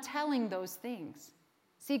the one telling those things.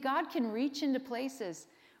 See, God can reach into places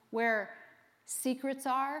where secrets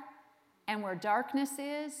are and where darkness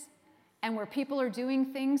is and where people are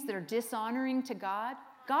doing things that are dishonoring to God.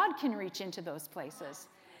 God can reach into those places.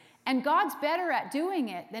 And God's better at doing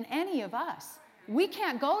it than any of us. We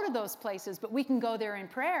can't go to those places, but we can go there in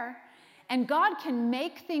prayer. And God can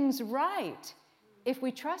make things right if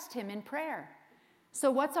we trust him in prayer. So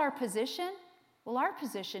what's our position? Well, our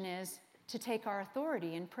position is to take our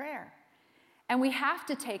authority in prayer. And we have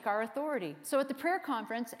to take our authority. So at the prayer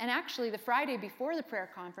conference, and actually the Friday before the prayer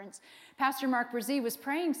conference, Pastor Mark Brzee was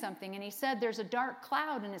praying something, and he said there's a dark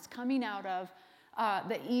cloud, and it's coming out of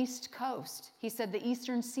the East Coast. He said the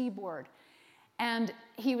eastern seaboard. And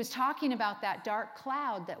he was talking about that dark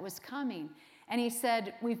cloud that was coming. And he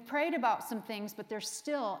said, we've prayed about some things, but there's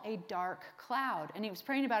still a dark cloud. And he was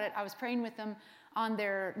praying about it. I was praying with them on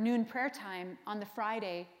their noon prayer time on the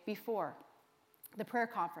Friday before the prayer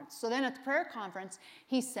conference. So then at the prayer conference,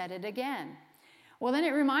 he said it again. Well, then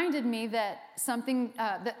it reminded me that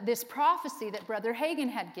this prophecy that Brother Hagin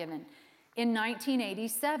had given in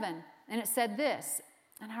 1987. And it said this,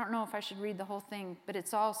 and I don't know if I should read the whole thing, but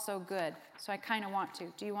it's all so good. So I kind of want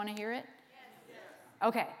to. Do you want to hear it? Yes.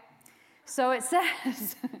 Okay. So it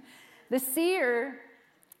says, the seer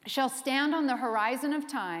shall stand on the horizon of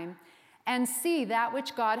time and see that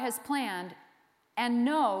which God has planned and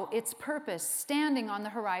know its purpose standing on the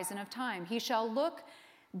horizon of time. He shall look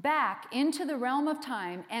back into the realm of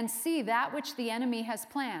time and see that which the enemy has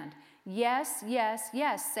planned. Yes, yes,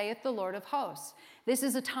 yes, saith the Lord of hosts. This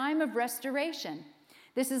is a time of restoration.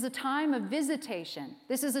 This is a time of visitation.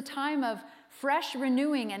 This is a time of fresh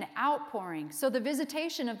renewing and outpouring. So the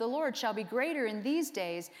visitation of the Lord shall be greater in these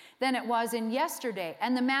days than it was in yesterday,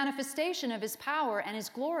 and the manifestation of his power and his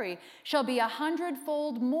glory shall be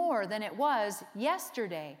 100-fold more than it was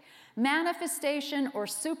yesterday. Manifestation or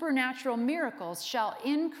supernatural miracles shall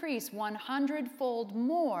increase 100-fold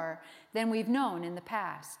more than we've known in the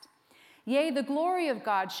past. Yea, the glory of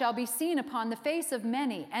God shall be seen upon the face of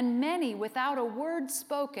many, and many without a word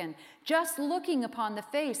spoken, just looking upon the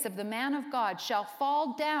face of the man of God, shall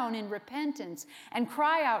fall down in repentance and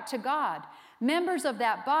cry out to God. Members of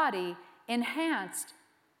that body, enhanced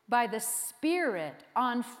by the Spirit,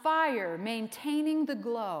 on fire, maintaining the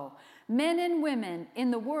glow. Men and women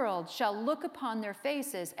in the world shall look upon their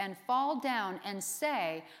faces and fall down and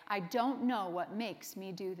say, I don't know what makes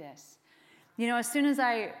me do this. You know, as soon as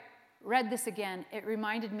I read this again, it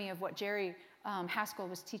reminded me of what Jerry Haskell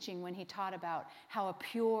was teaching when he taught about how a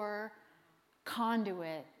pure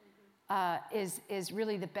conduit is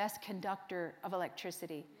really the best conductor of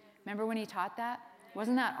electricity. Remember when he taught that?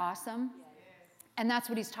 Wasn't that awesome? And that's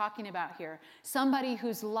what he's talking about here. Somebody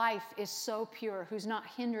whose life is so pure, who's not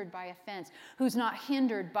hindered by offense, who's not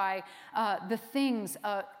hindered by the things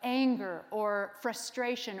of anger or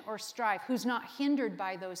frustration or strife, who's not hindered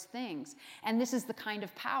by those things. And this is the kind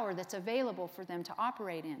of power that's available for them to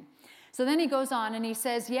operate in. So then he goes on and he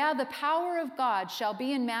says, yeah, the power of God shall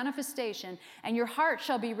be in manifestation, and your heart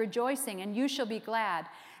shall be rejoicing, and you shall be glad.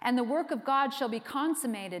 And the work of God shall be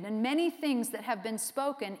consummated, and many things that have been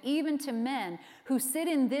spoken, even to men who sit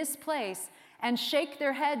in this place and shake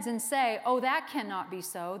their heads and say, oh, that cannot be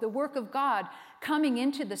so. The work of God coming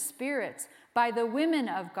into the spirits by the women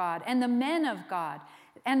of God and the men of God.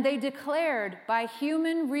 And they declared by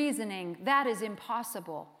human reasoning, that is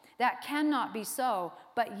impossible. That cannot be so.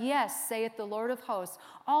 But yes, saith the Lord of hosts,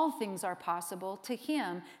 all things are possible to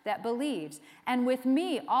him that believes. And with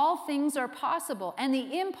me all things are possible, and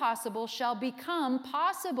the impossible shall become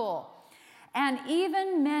possible. And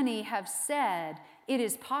even many have said, it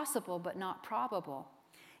is possible but not probable.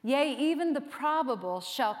 Yea, even the probable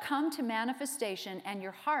shall come to manifestation, and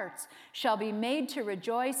your hearts shall be made to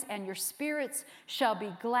rejoice, and your spirits shall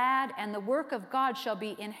be glad, and the work of God shall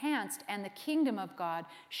be enhanced, and the kingdom of God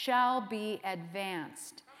shall be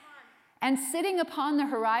advanced. And sitting upon the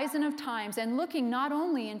horizon of times, and looking not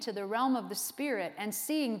only into the realm of the Spirit, and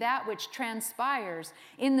seeing that which transpires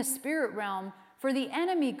in the spirit realm, for the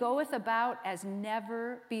enemy goeth about as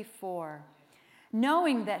never before,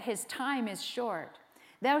 knowing that his time is short.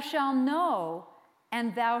 Thou shalt know,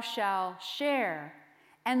 and thou shalt share.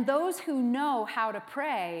 And those who know how to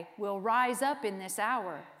pray will rise up in this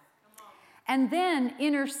hour. And then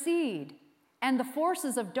intercede, and the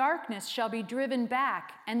forces of darkness shall be driven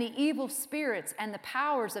back, and the evil spirits and the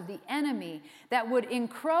powers of the enemy that would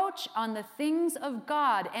encroach on the things of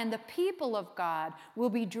God and the people of God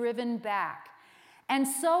will be driven back. And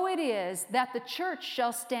so it is that the church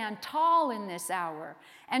shall stand tall in this hour,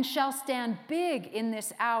 and shall stand big in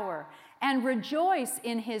this hour, and rejoice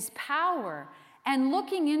in his power, and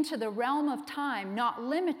looking into the realm of time, not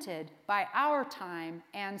limited by our time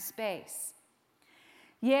and space.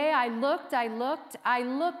 Yea, I looked,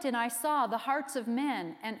 and I saw the hearts of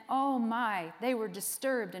men, and oh my, they were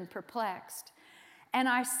disturbed and perplexed. And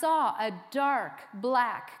I saw a dark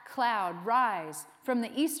black cloud rise from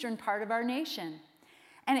the eastern part of our nation.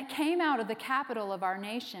 And it came out of the capital of our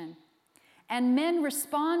nation. And men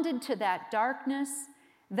responded to that darkness.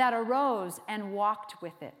 that arose and walked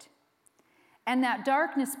with it. And that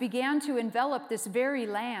darkness began to envelop this very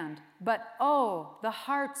land. But oh, the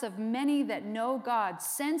hearts of many that know God,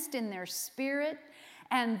 sensed in their spirit,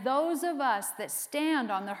 and those of us that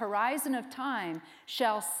stand on the horizon of time,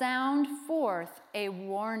 shall sound forth a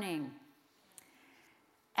warning.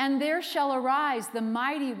 And there shall arise the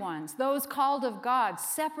mighty ones, those called of God,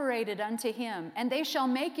 separated unto him, and they shall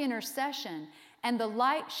make intercession, and the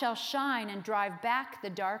light shall shine and drive back the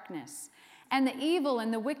darkness. And the evil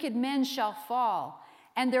and the wicked men shall fall,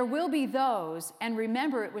 and there will be those, and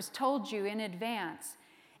remember it was told you in advance,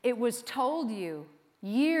 it was told you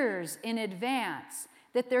years in advance,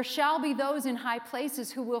 that there shall be those in high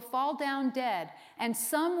places who will fall down dead, and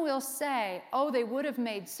some will say, oh, they would have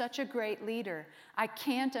made such a great leader. I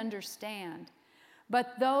can't understand.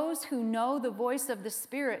 But those who know the voice of the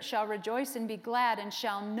Spirit shall rejoice and be glad, and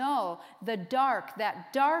shall know that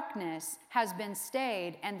darkness has been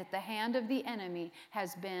stayed, and that the hand of the enemy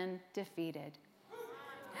has been defeated.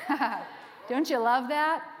 Don't you love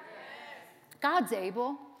that? God's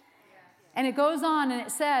able. And it goes on and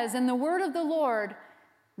it says, and the word of the Lord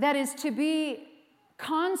that is to be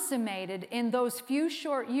consummated in those few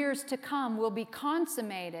short years to come will be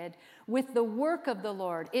consummated with the work of the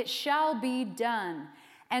Lord. It shall be done.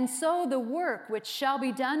 And so the work which shall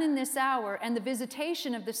be done in this hour, and the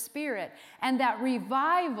visitation of the Spirit, and that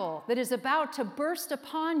revival that is about to burst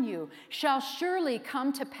upon you, shall surely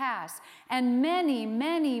come to pass. And many,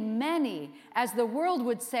 many, many, as the world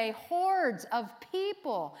would say, hordes of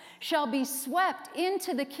people shall be swept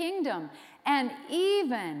into the kingdom. And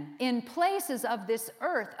even in places of this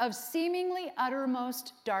earth of seemingly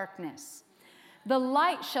uttermost darkness, the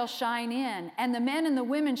light shall shine in, and the men and the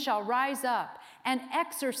women shall rise up and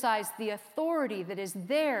exercise the authority that is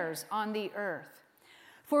theirs on the earth.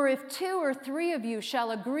 For if 2 or 3 of you shall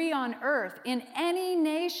agree on earth, in any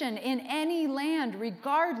nation, in any land,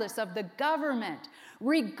 regardless of the government,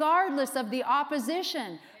 regardless of the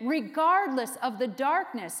opposition, regardless of the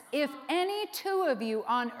darkness, if any 2 of you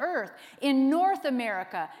on earth, in North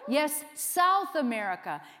America, yes, South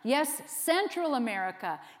America, yes, Central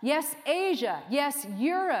America, yes, Asia, yes,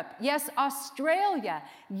 Europe, yes, Australia,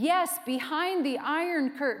 yes, behind the Iron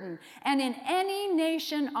Curtain, and in any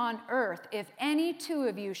nation on earth, if any 2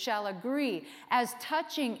 of you shall agree as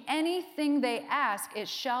touching anything they ask, it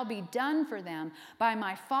shall be done for them by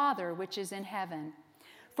my Father which is in heaven.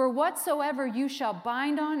 For whatsoever you shall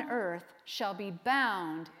bind on earth shall be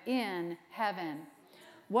bound in heaven.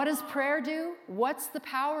 What does prayer do? What's the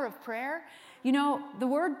power of prayer? You know, the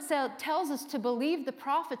word tells us to believe the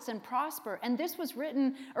prophets and prosper. And this was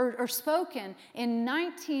written or spoken in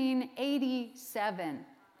 1987.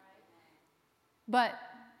 But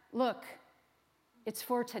look, it's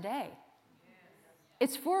for today.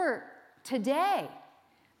 It's for today.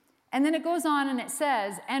 And then it goes on and it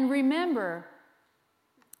says, and remember,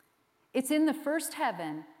 it's in the first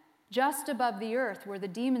heaven, just above the earth, where the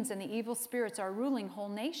demons and the evil spirits are ruling whole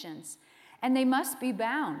nations, and they must be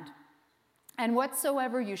bound. And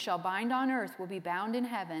whatsoever you shall bind on earth will be bound in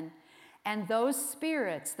heaven. And those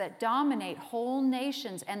spirits that dominate whole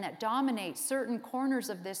nations and that dominate certain corners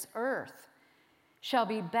of this earth shall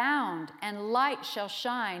be bound, and light shall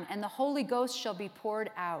shine, and the Holy Ghost shall be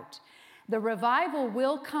poured out. The revival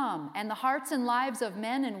will come, and the hearts and lives of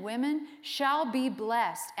men and women shall be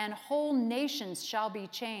blessed, and whole nations shall be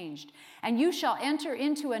changed. And you shall enter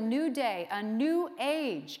into a new day, a new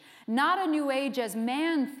age, not a new age as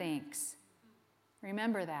man thinks.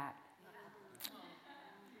 Remember that.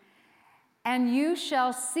 And you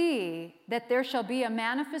shall see that there shall be a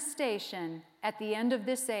manifestation at the end of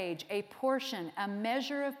this age, a portion, a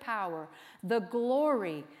measure of power, the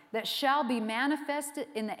glory that shall be manifested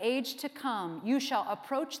in the age to come. You shall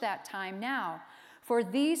approach that time now. For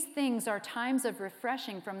these things are times of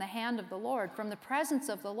refreshing from the hand of the Lord, from the presence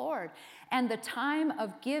of the Lord, and the time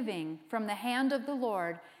of giving from the hand of the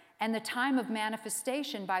Lord, and the time of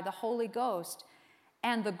manifestation by the Holy Ghost,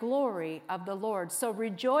 and the glory of the Lord. So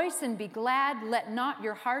rejoice and be glad. Let not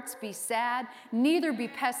your hearts be sad, neither be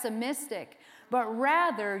pessimistic, but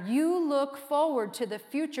rather you look forward to the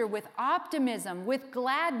future with optimism, with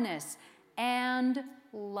gladness, and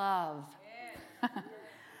love.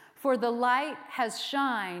 For the light has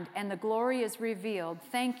shined, and the glory is revealed.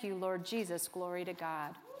 Thank you, Lord Jesus. Glory to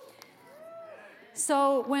God.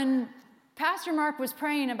 So when Pastor Mark was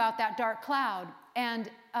praying about that dark cloud, and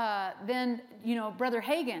then, Brother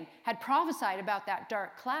Hagin had prophesied about that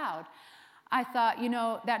dark cloud, I thought,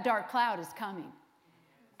 that dark cloud is coming.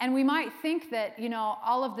 And we might think that,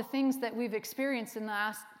 all of the things that we've experienced in the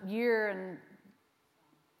last year and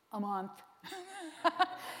a month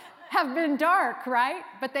have been dark, right?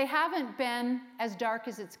 But they haven't been as dark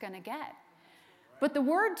as it's going to get. But the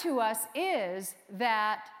word to us is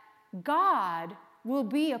that God will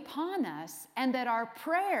be upon us and that our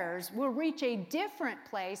prayers will reach a different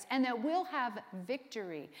place and that we'll have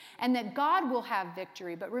victory and that God will have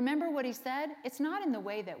victory. But remember what he said? It's not in the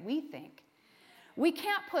way that we think. We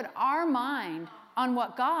can't put our mind on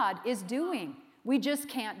what God is doing. We just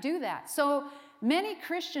can't do that. So many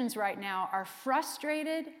Christians right now are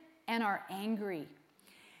frustrated and are angry.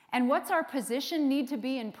 And what's our position need to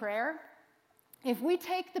be in prayer? If we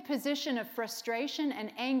take the position of frustration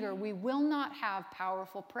and anger, we will not have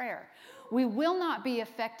powerful prayer. We will not be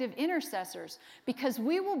effective intercessors because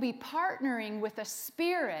we will be partnering with a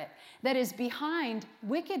spirit that is behind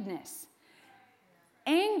wickedness.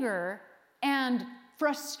 Anger and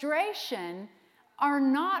frustration are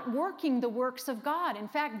not working the works of God. In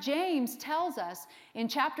fact, James tells us in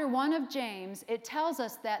chapter 1 of James, it tells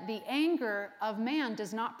us that the anger of man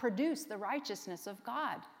does not produce the righteousness of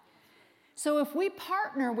God. So if we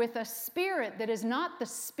partner with a spirit that is not the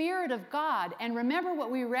Spirit of God, and remember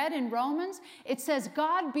what we read in Romans, it says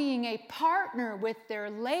God being a partner with their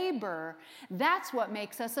labor, that's what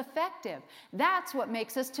makes us effective. That's what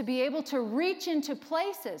makes us to be able to reach into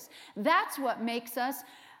places. That's what makes us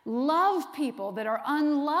love people that are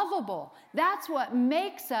unlovable. That's what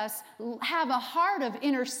makes us have a heart of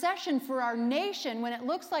intercession for our nation when it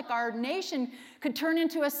looks like our nation could turn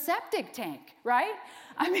into a septic tank, right?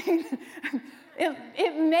 I mean,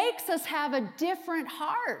 it makes us have a different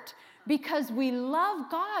heart because we love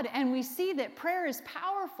God and we see that prayer is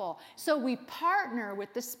powerful. So we partner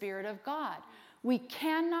with the Spirit of God. We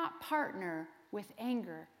cannot partner with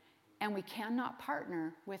anger and we cannot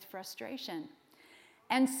partner with frustration.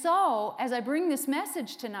 And so, as I bring this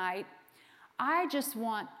message tonight, I just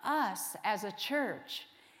want us as a church,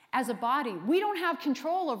 as a body, we don't have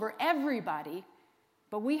control over everybody,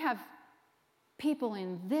 but we have people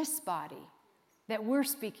in this body that we're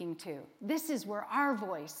speaking to. This is where our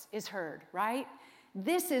voice is heard, right?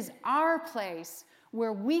 This is our place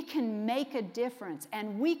where we can make a difference,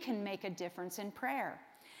 and we can make a difference in prayer.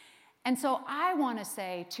 And so I want to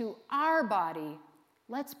say to our body,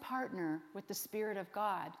 let's partner with the Spirit of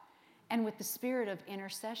God and with the spirit of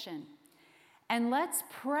intercession. And let's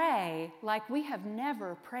pray like we have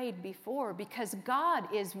never prayed before because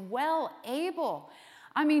God is well able.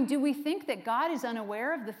 I mean, do we think that God is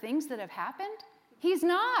unaware of the things that have happened? He's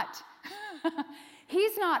not.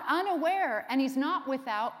 He's not unaware and he's not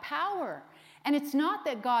without power. And it's not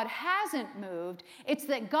that God hasn't moved, it's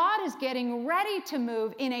that God is getting ready to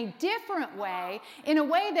move in a different way, in a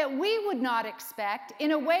way that we would not expect,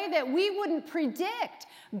 in a way that we wouldn't predict.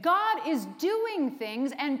 God is doing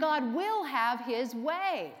things and God will have his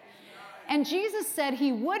way. And Jesus said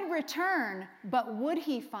he would return, but would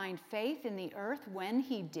he find faith in the earth when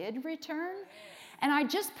he did return? And I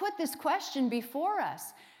just put this question before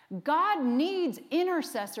us. God needs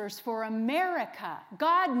intercessors for America.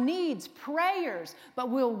 God needs prayers. But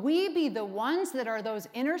will we be the ones that are those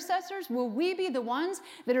intercessors? Will we be the ones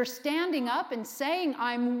that are standing up and saying,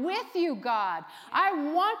 I'm with you, God. I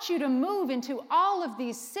want you to move into all of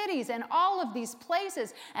these cities and all of these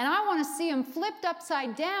places. And I want to see them flipped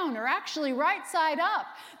upside down or actually right side up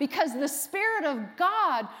because the Spirit of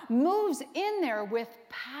God moves in there with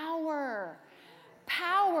power.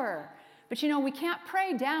 Power. But you know, we can't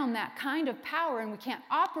pray down that kind of power and we can't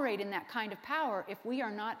operate in that kind of power if we are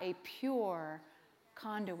not a pure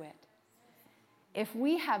conduit. If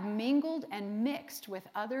we have mingled and mixed with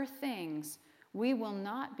other things, we will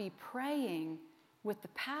not be praying with the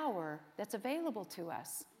power that's available to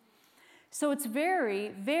us. So it's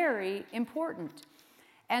very, very important.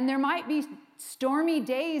 And there might be stormy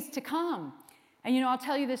days to come. And you know, I'll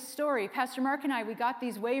tell you this story. Pastor Mark and I, we got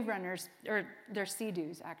these wave runners, or they're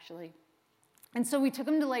sea-doos actually. And so we took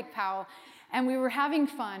them to Lake Powell, and we were having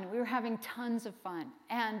fun. We were having tons of fun.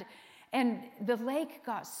 And the lake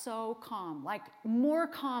got so calm, like more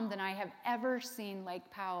calm than I have ever seen Lake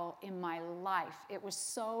Powell in my life. It was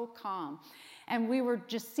so calm. And we were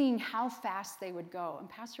just seeing how fast they would go. And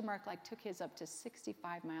Pastor Mark took his up to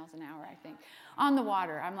 65 miles an hour, I think, on the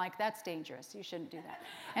water. I'm like, that's dangerous. You shouldn't do that.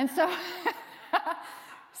 And so...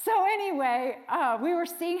 So anyway, we were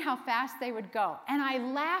seeing how fast they would go. And I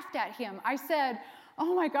laughed at him. I said,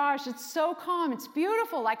 oh my gosh, it's so calm. It's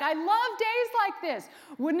beautiful. Like, I love days like this.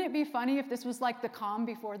 Wouldn't it be funny if this was like the calm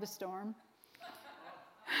before the storm?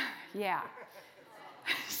 Yeah.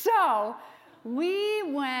 So we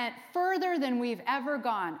went further than we've ever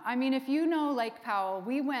gone. I mean, if you know Lake Powell,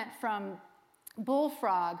 we went from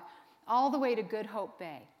Bullfrog all the way to Good Hope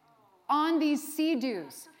Bay on these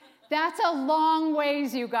sea-doos. That's a long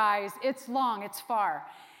ways, you guys. It's long, it's far.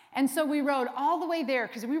 And so we rode all the way there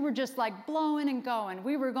because we were just like blowing and going.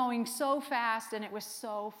 We were going so fast, and it was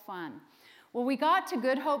so fun. Well, we got to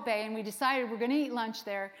Good Hope Bay, and we decided we're going to eat lunch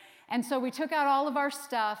there. And so we took out all of our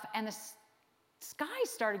stuff, and the sky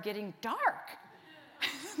started getting dark.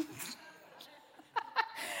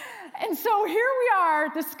 And so here we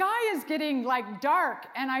are, the sky is getting like dark.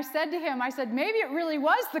 And I said to him, maybe it really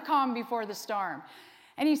was the calm before the storm.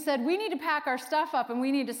 And he said, we need to pack our stuff up and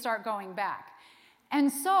we need to start going back.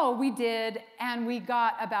 And so we did, and we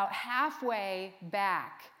got about halfway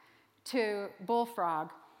back to Bullfrog,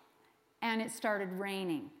 and it started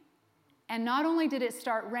raining. And not only did it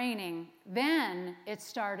start raining, then it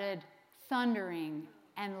started thundering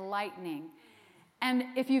and lightning. And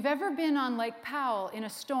if you've ever been on Lake Powell in a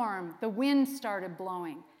storm, the wind started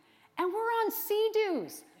blowing. And we're on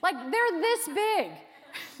sea-doos. Like, they're this big.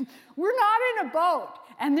 We're not in a boat.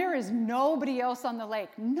 And there is nobody else on the lake.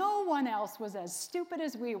 No one else was as stupid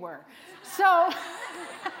as we were. So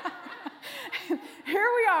here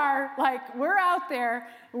we are, like, we're out there.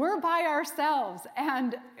 We're by ourselves.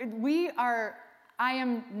 And I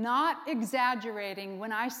am not exaggerating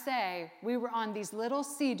when I say we were on these little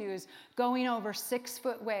sea-doos going over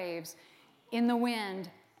 6-foot waves in the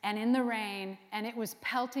wind and in the rain, and it was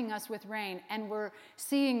pelting us with rain, and we're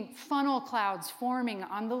seeing funnel clouds forming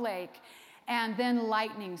on the lake, and then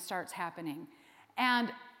lightning starts happening.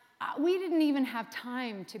 And we didn't even have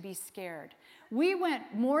time to be scared. We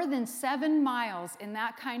went more than 7 miles in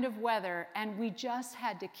that kind of weather, and we just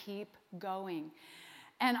had to keep going.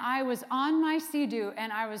 And I was on my sea-doo,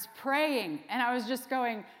 and I was praying, and I was just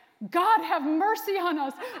going, God, have mercy on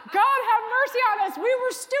us. God, have mercy on us. We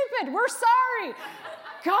were stupid. We're sorry.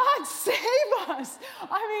 God, save us.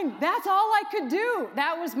 I mean, that's all I could do.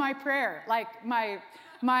 That was my prayer, like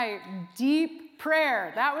my deep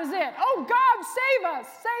prayer. That was it. Oh, God, save us,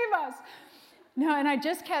 save us. No, and I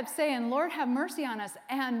just kept saying, Lord, have mercy on us.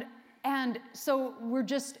 And so we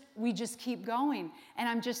just keep going. And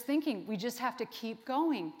I'm just thinking, we just have to keep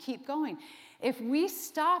going, keep going. If we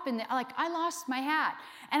stop I lost my hat,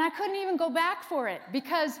 and I couldn't even go back for it,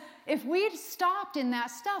 because if we'd stopped in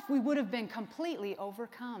that stuff, we would have been completely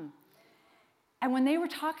overcome. And when they were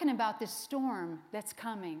talking about this storm that's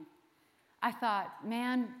coming, I thought,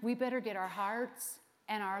 man, we better get our hearts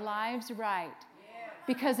and our lives right.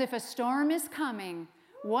 Because if a storm is coming,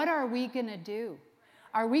 what are we going to do?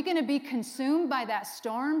 Are we going to be consumed by that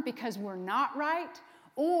storm because we're not right?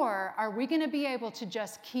 Or are we going to be able to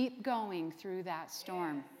just keep going through that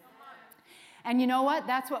storm? And you know what?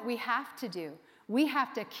 That's what we have to do. We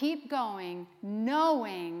have to keep going,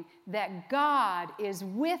 knowing that God is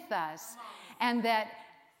with us, and that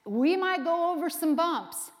we might go over some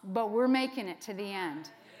bumps, but we're making it to the end.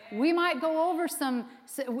 We might go over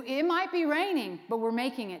it might be raining, but we're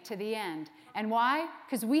making it to the end. And why?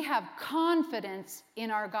 Because we have confidence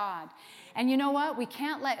in our God. And you know what? We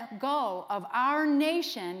can't let go of our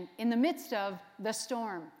nation in the midst of the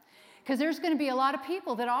storm. Because there's going to be a lot of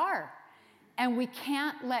people that are. And we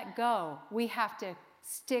can't let go. We have to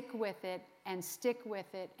stick with it and stick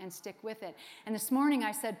with it and stick with it. And this morning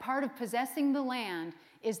I said part of possessing the land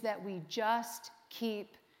is that we just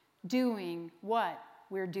keep doing what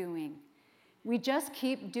we're doing. We just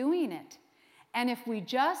keep doing it. And if we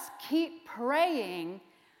just keep praying,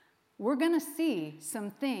 we're going to see some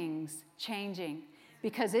things changing,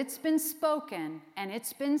 because it's been spoken and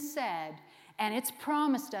it's been said and it's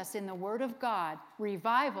promised us in the Word of God.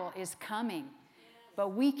 Revival is coming,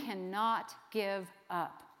 but we cannot give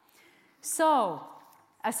up. So,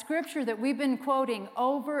 a scripture that we've been quoting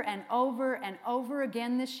over and over and over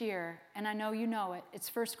again this year, and I know you know it,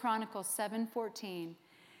 it's 1 Chronicles 7:14,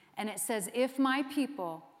 and it says, if my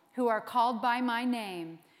people who are called by my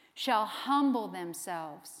name shall humble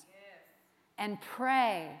themselves and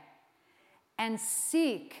pray and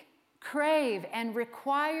seek, crave, and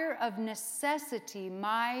require of necessity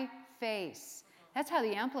my face. That's how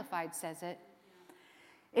the Amplified says it.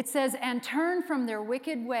 It says, and turn from their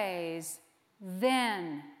wicked ways,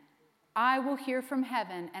 then I will hear from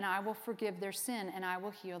heaven, and I will forgive their sin, and I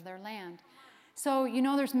will heal their land. So, you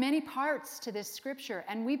know, there's many parts to this scripture,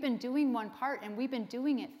 and we've been doing one part, and we've been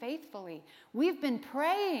doing it faithfully. We've been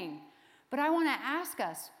praying. But I want to ask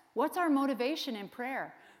us, what's our motivation in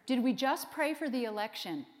prayer? Did we just pray for the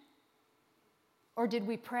election? Or did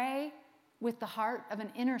we pray with the heart of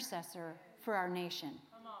an intercessor for our nation?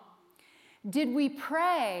 Did we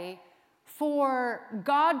pray for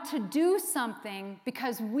God to do something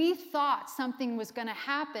because we thought something was going to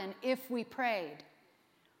happen if we prayed?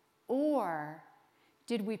 Or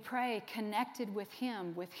did we pray connected with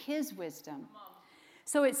Him, with His wisdom?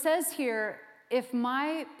 So it says here, if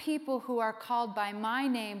my people who are called by my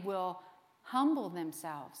name will humble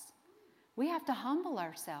themselves. We have to humble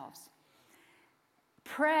ourselves.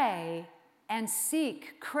 Pray and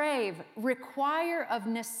seek, crave, require of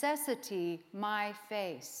necessity my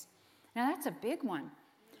face. Now that's a big one.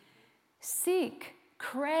 Seek,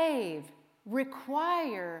 crave,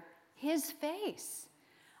 require his face.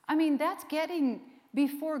 I mean, that's getting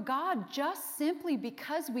before God just simply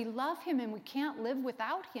because we love him and we can't live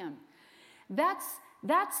without him.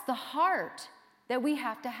 That's the heart that we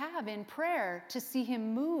have to have in prayer to see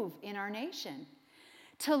him move in our nation.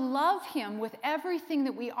 To love him with everything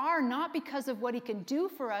that we are, not because of what he can do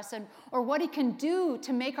for us or what he can do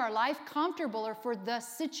to make our life comfortable or for the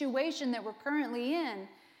situation that we're currently in.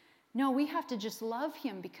 No, we have to just love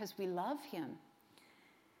him because we love him.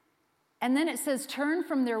 And then it says, turn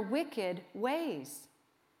from their wicked ways.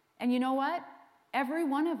 And you know what? Every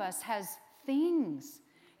one of us has things.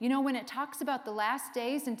 You know, when it talks about the last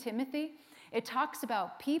days in Timothy, it talks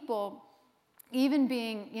about people even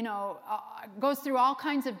being, goes through all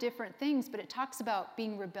kinds of different things, but it talks about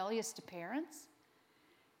being rebellious to parents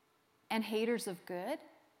and haters of good.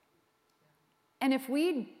 And if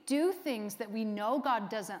we do things that we know God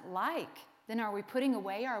doesn't like, then are we putting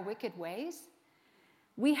away our wicked ways?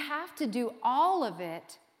 We have to do all of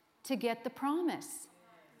it to get the promise.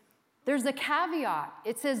 There's a caveat.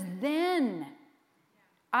 It says, then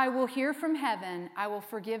I will hear from heaven, I will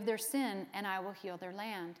forgive their sin, and I will heal their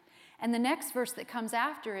land. And the next verse that comes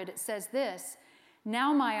after it, it says this,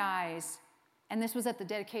 now my eyes, and this was at the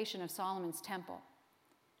dedication of Solomon's temple,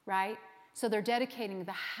 right? So they're dedicating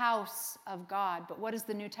the house of God. But what does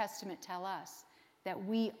the New Testament tell us? That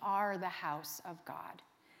we are the house of God.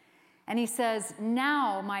 And he says,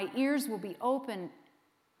 now my ears will be open,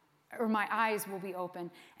 or my eyes will be open,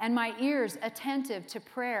 and my ears attentive to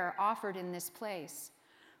prayer offered in this place.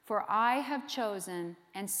 For I have chosen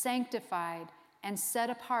and sanctified and set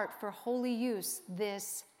apart for holy use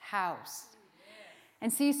this house.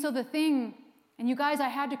 And see, so the thing, and you guys, I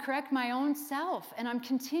had to correct my own self, and I'm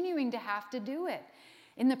continuing to have to do it.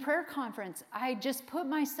 In the prayer conference, I just put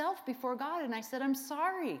myself before God, and I said, I'm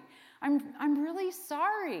sorry. I'm really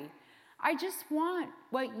sorry. I just want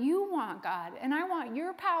what you want, God, and I want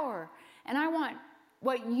your power, and I want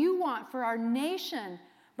what you want for our nation.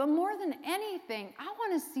 But more than anything, I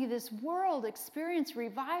want to see this world experience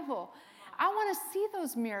revival. I want to see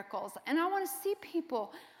those miracles, and I want to see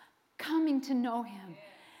people coming to know him.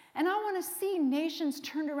 And I want to see nations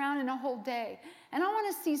turned around in a whole day. And I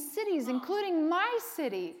want to see cities, including my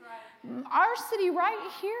city, our city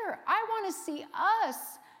right here. I want to see us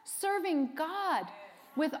serving God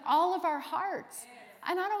with all of our hearts.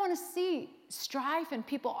 And I don't want to see strife and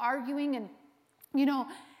people arguing and,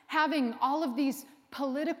 having all of these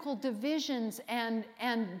political divisions and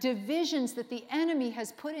divisions that the enemy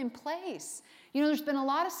has put in place. There's been a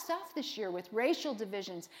lot of stuff this year with racial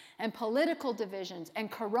divisions and political divisions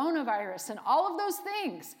and coronavirus and all of those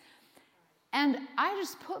things. And I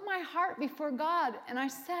just put my heart before God and I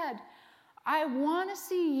said, I want to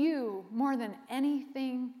see you more than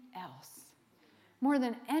anything else. More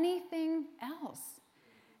than anything else.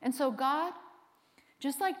 And so God,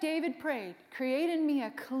 just like David prayed, create in me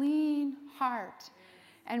a clean heart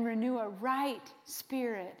and renew a right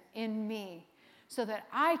spirit in me so that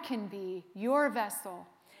I can be your vessel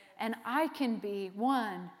and I can be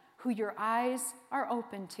one who your eyes are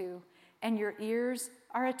open to and your ears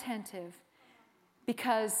are attentive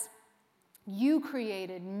because you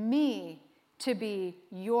created me to be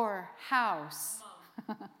your house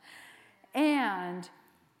and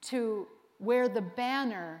to wear the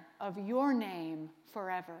banner of your name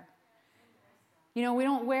forever. We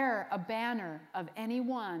don't wear a banner of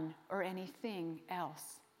anyone or anything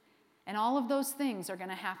else. And all of those things are going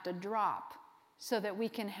to have to drop so that we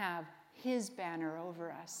can have his banner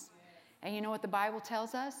over us. And you know what the Bible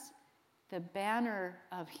tells us? The banner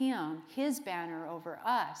of him, his banner over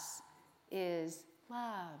us, is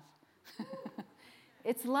love.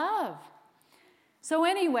 It's love. So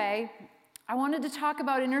anyway, I wanted to talk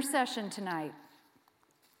about intercession tonight.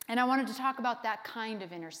 And I wanted to talk about that kind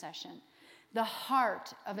of intercession. The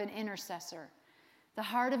heart of an intercessor. The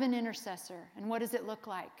heart of an intercessor. And what does it look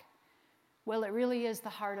like? Well, it really is the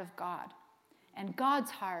heart of God. And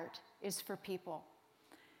God's heart is for people.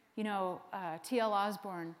 T.L.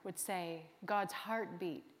 Osborne would say, God's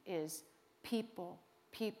heartbeat is people,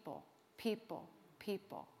 people, people,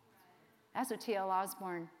 people. That's what T.L.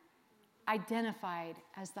 Osborne identified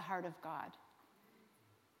as the heart of God.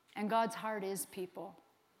 And God's heart is people.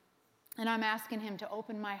 And I'm asking him to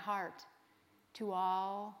open my heart to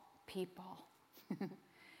all people.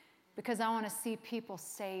 because I want to see people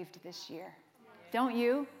saved this year. Don't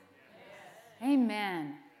you?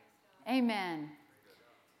 Amen. Amen.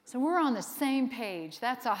 So we're on the same page.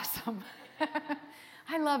 That's awesome.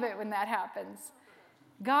 I love it when that happens.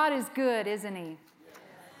 God is good, isn't he?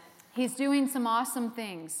 He's doing some awesome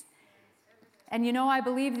things. And you know, I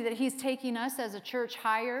believe that he's taking us as a church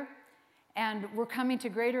higher, and we're coming to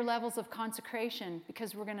greater levels of consecration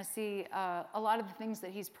because we're going to see a lot of the things that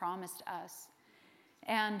he's promised us.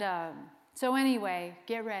 And so anyway,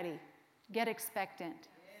 get ready. Get expectant.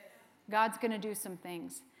 God's going to do some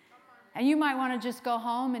things. And you might want to just go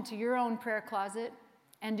home into your own prayer closet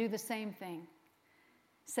and do the same thing.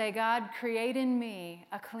 Say, God, create in me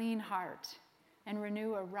a clean heart and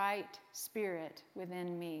renew a right spirit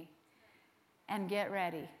within me. And get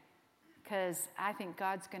ready, because I think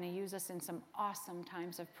God's going to use us in some awesome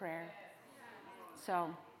times of prayer. So,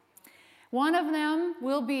 one of them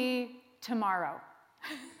will be tomorrow.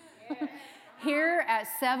 Here at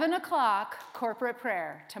 7 o'clock, corporate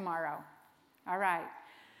prayer tomorrow. All right.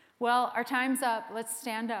 Well, our time's up. Let's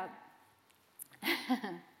stand up.